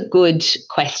think it's a good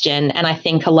question, and I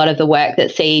think a lot of the work that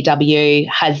CEW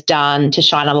has done to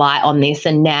shine a light on this,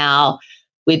 and now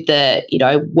with the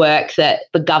work that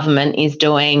the government is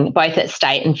doing both at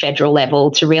state and federal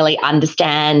level to really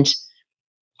understand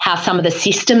how some of the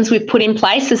systems we've put in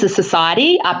place as a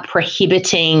society are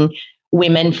prohibiting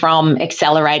women from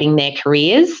accelerating their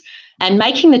careers and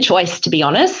making the choice, to be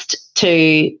honest,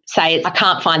 to say, I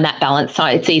can't find that balance, so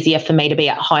it's easier for me to be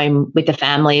at home with the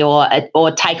family or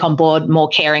take on board more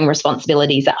caring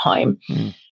responsibilities at home.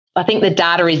 Mm. I think the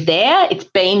data is there. It's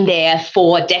been there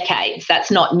for decades.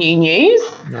 That's not new news.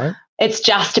 No. It's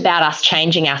just about us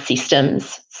changing our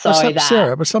systems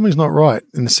Sarah, but something's not right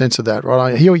in the sense of that,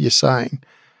 right? I hear what you're saying.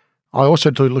 I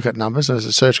also do look at numbers, and as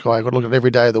a search guy, I've got to look at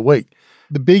every day of the week.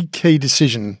 The big key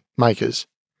decision makers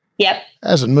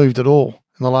hasn't moved at all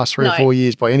in the last 3 or 4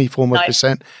 years by any form of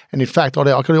percent. And in fact,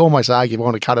 I could almost argue, if I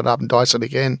want to cut it up and dice it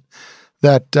again,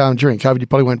 that during COVID, you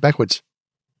probably went backwards.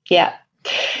 Yeah.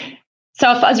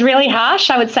 So if I was really harsh,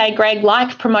 I would say, Greg,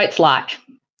 like promotes like.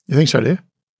 You think so, do you?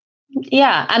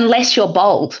 Yeah, unless you're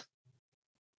bold.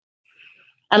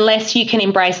 Unless you can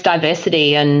embrace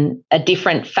diversity and a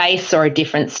different face or a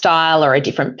different style or a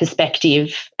different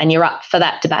perspective, and you're up for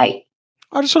that debate.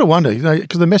 I just sort of wonder,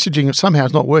 because the messaging somehow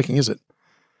is not working, is it?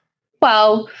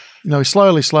 Well,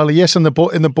 slowly. Yes, in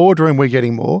the boardroom we're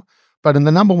getting more, but in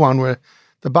the number one where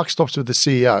the buck stops with the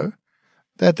CEO,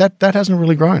 that hasn't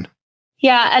really grown.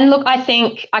 Yeah, and look, I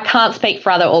think I can't speak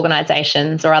for other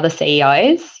organisations or other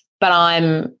CEOs, but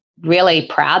I'm really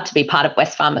proud to be part of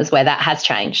Wesfarmers where that has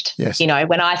changed. Yes.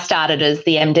 When I started as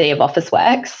the MD of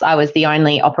Officeworks, I was the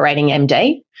only operating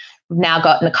MD. We've now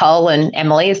got Nicole and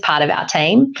Emily as part of our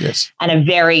team. Yes. And a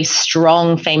very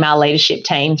strong female leadership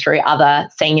team through other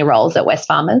senior roles at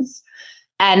Wesfarmers.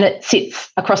 And it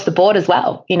sits across the board as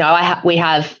well. We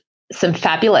have some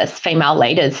fabulous female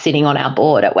leaders sitting on our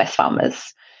board at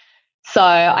Wesfarmers. So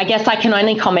I guess I can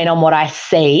only comment on what I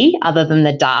see other than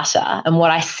the data. And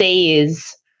what I see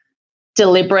is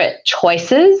deliberate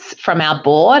choices from our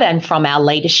board and from our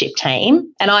leadership team.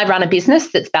 And I run a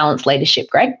business that's balanced leadership,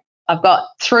 Greg. I've got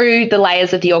through the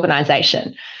layers of the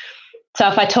organisation. So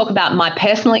if I talk about my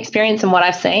personal experience and what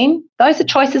I've seen, those are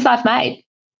choices I've made.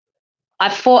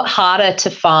 I've fought harder to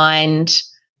find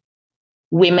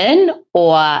women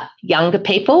or younger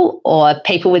people or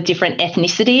people with different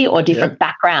ethnicity or different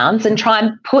backgrounds and try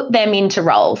and put them into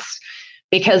roles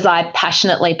because I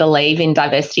passionately believe in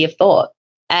diversity of thought.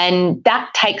 And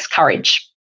that takes courage.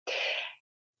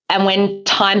 And when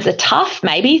times are tough,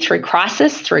 maybe through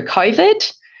crisis, through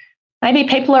COVID, maybe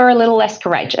people are a little less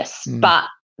courageous.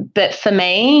 But for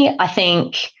me, I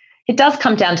think it does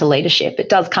come down to leadership. It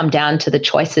does come down to the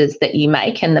choices that you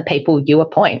make and the people you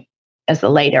appoint as the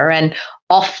leader. And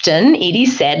often it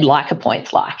is said like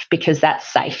appoints like, because that's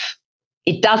safe.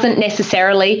 It doesn't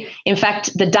necessarily, in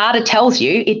fact, the data tells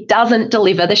you it doesn't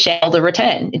deliver the shareholder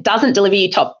return. It doesn't deliver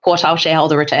you top quartile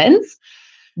shareholder returns.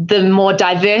 The more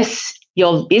diverse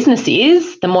your business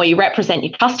is, the more you represent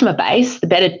your customer base, the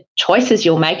better choices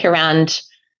you'll make around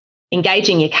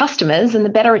engaging your customers and the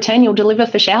better return you'll deliver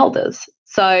for shareholders.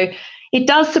 So it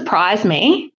does surprise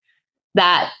me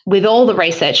that with all the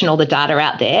research and all the data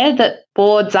out there, that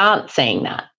boards aren't seeing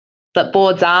that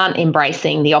boards aren't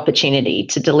embracing the opportunity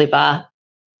to deliver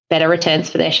better returns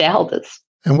for their shareholders.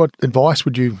 And what advice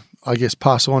would you, I guess,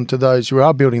 pass on to those who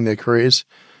are building their careers,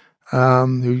 who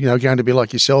are going to be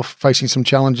like yourself, facing some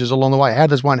challenges along the way? How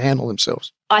does one handle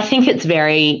themselves? I think it's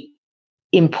very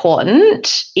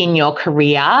important in your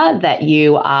career that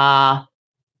you are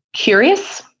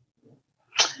curious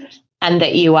and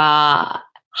that you are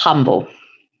humble.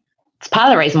 It's part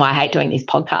of the reason why I hate doing these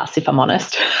podcasts, if I'm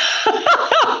honest.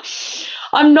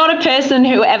 I'm not a person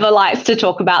who ever likes to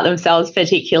talk about themselves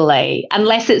particularly,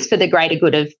 unless it's for the greater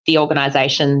good of the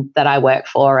organisation that I work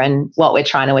for and what we're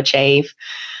trying to achieve.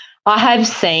 I have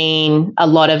seen a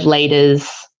lot of leaders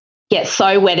get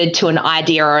so wedded to an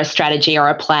idea or a strategy or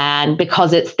a plan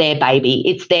because it's their baby,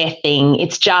 it's their thing,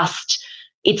 it's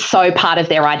so part of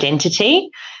their identity.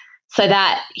 So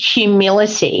that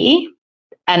humility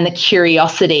and the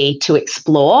curiosity to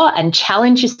explore and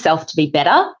challenge yourself to be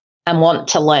better and want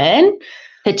to learn,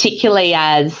 particularly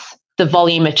as the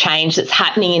volume of change that's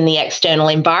happening in the external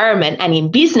environment and in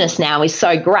business now is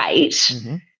so great.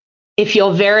 Mm-hmm. If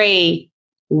you're very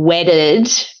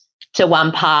wedded to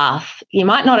one path, you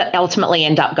might not ultimately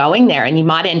end up going there, and you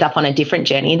might end up on a different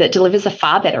journey that delivers a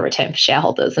far better return for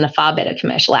shareholders and a far better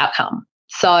commercial outcome.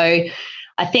 So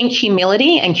I think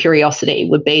humility and curiosity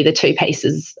would be the two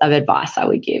pieces of advice I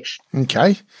would give.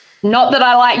 Okay. Not that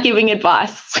I like giving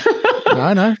advice.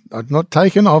 No, I'm not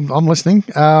taken. I'm listening.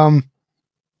 But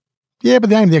the aim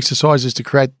of the exercise is to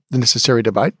create the necessary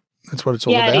debate. That's what it's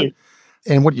all about. It is.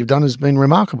 And what you've done has been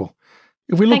remarkable.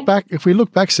 If we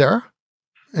look back, Sarah,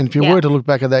 and if you were to look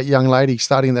back at that young lady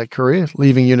starting that career,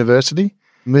 leaving university,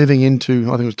 moving into,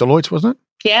 I think it was Deloitte, wasn't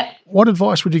it? Yeah. What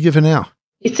advice would you give her now?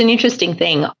 It's an interesting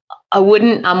thing. I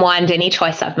wouldn't unwind any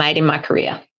choice I've made in my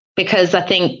career, because I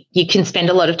think you can spend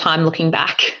a lot of time looking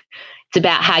back. It's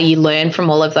about how you learn from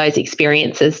all of those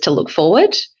experiences to look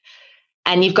forward.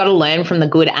 And you've got to learn from the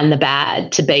good and the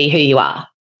bad to be who you are.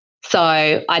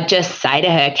 So I'd just say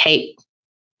to her, keep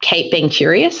being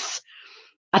curious.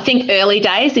 I think early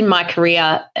days in my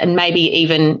career, and maybe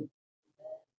even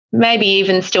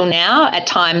still now, at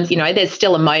times, there's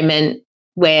still a moment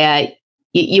where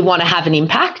you want to have an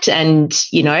impact. And,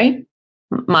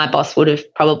 my boss would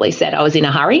have probably said I was in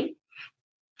a hurry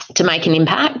to make an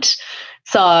impact.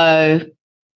 So,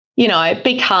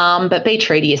 be calm, but be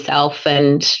true to yourself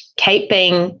and keep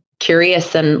being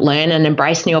curious and learn and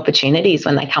embrace new opportunities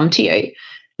when they come to you.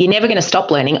 You're never going to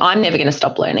stop learning. I'm never going to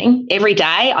stop learning. Every day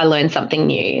I learn something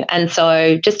new. And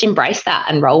so just embrace that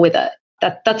and roll with it.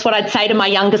 That's what I'd say to my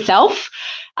younger self.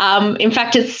 In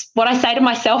fact, it's what I say to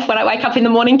myself when I wake up in the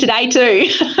morning today too.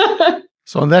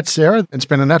 So on that, Sarah, it's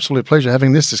been an absolute pleasure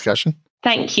having this discussion.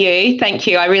 Thank you.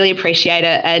 I really appreciate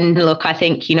it. And look, I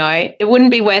think, it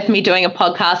wouldn't be worth me doing a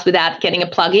podcast without getting a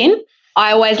plug in.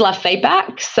 I always love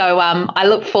feedback. So I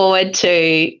look forward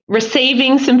to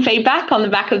receiving some feedback on the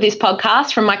back of this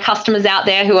podcast from my customers out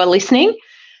there who are listening.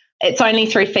 It's only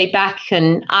through feedback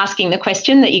and asking the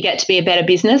question that you get to be a better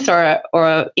business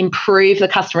or improve the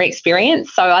customer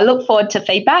experience. So I look forward to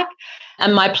feedback.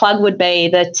 And my plug would be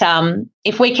that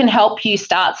if we can help you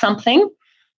start something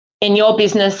in your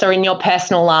business or in your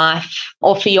personal life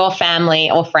or for your family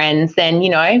or friends, then,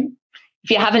 if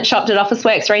you haven't shopped at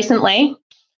Officeworks recently,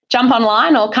 jump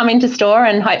online or come into store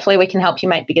and hopefully we can help you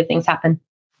make bigger things happen.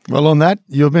 Well, on that,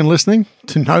 you've been listening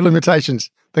to No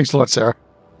Limitations. Thanks a lot, Sarah.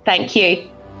 Thank you.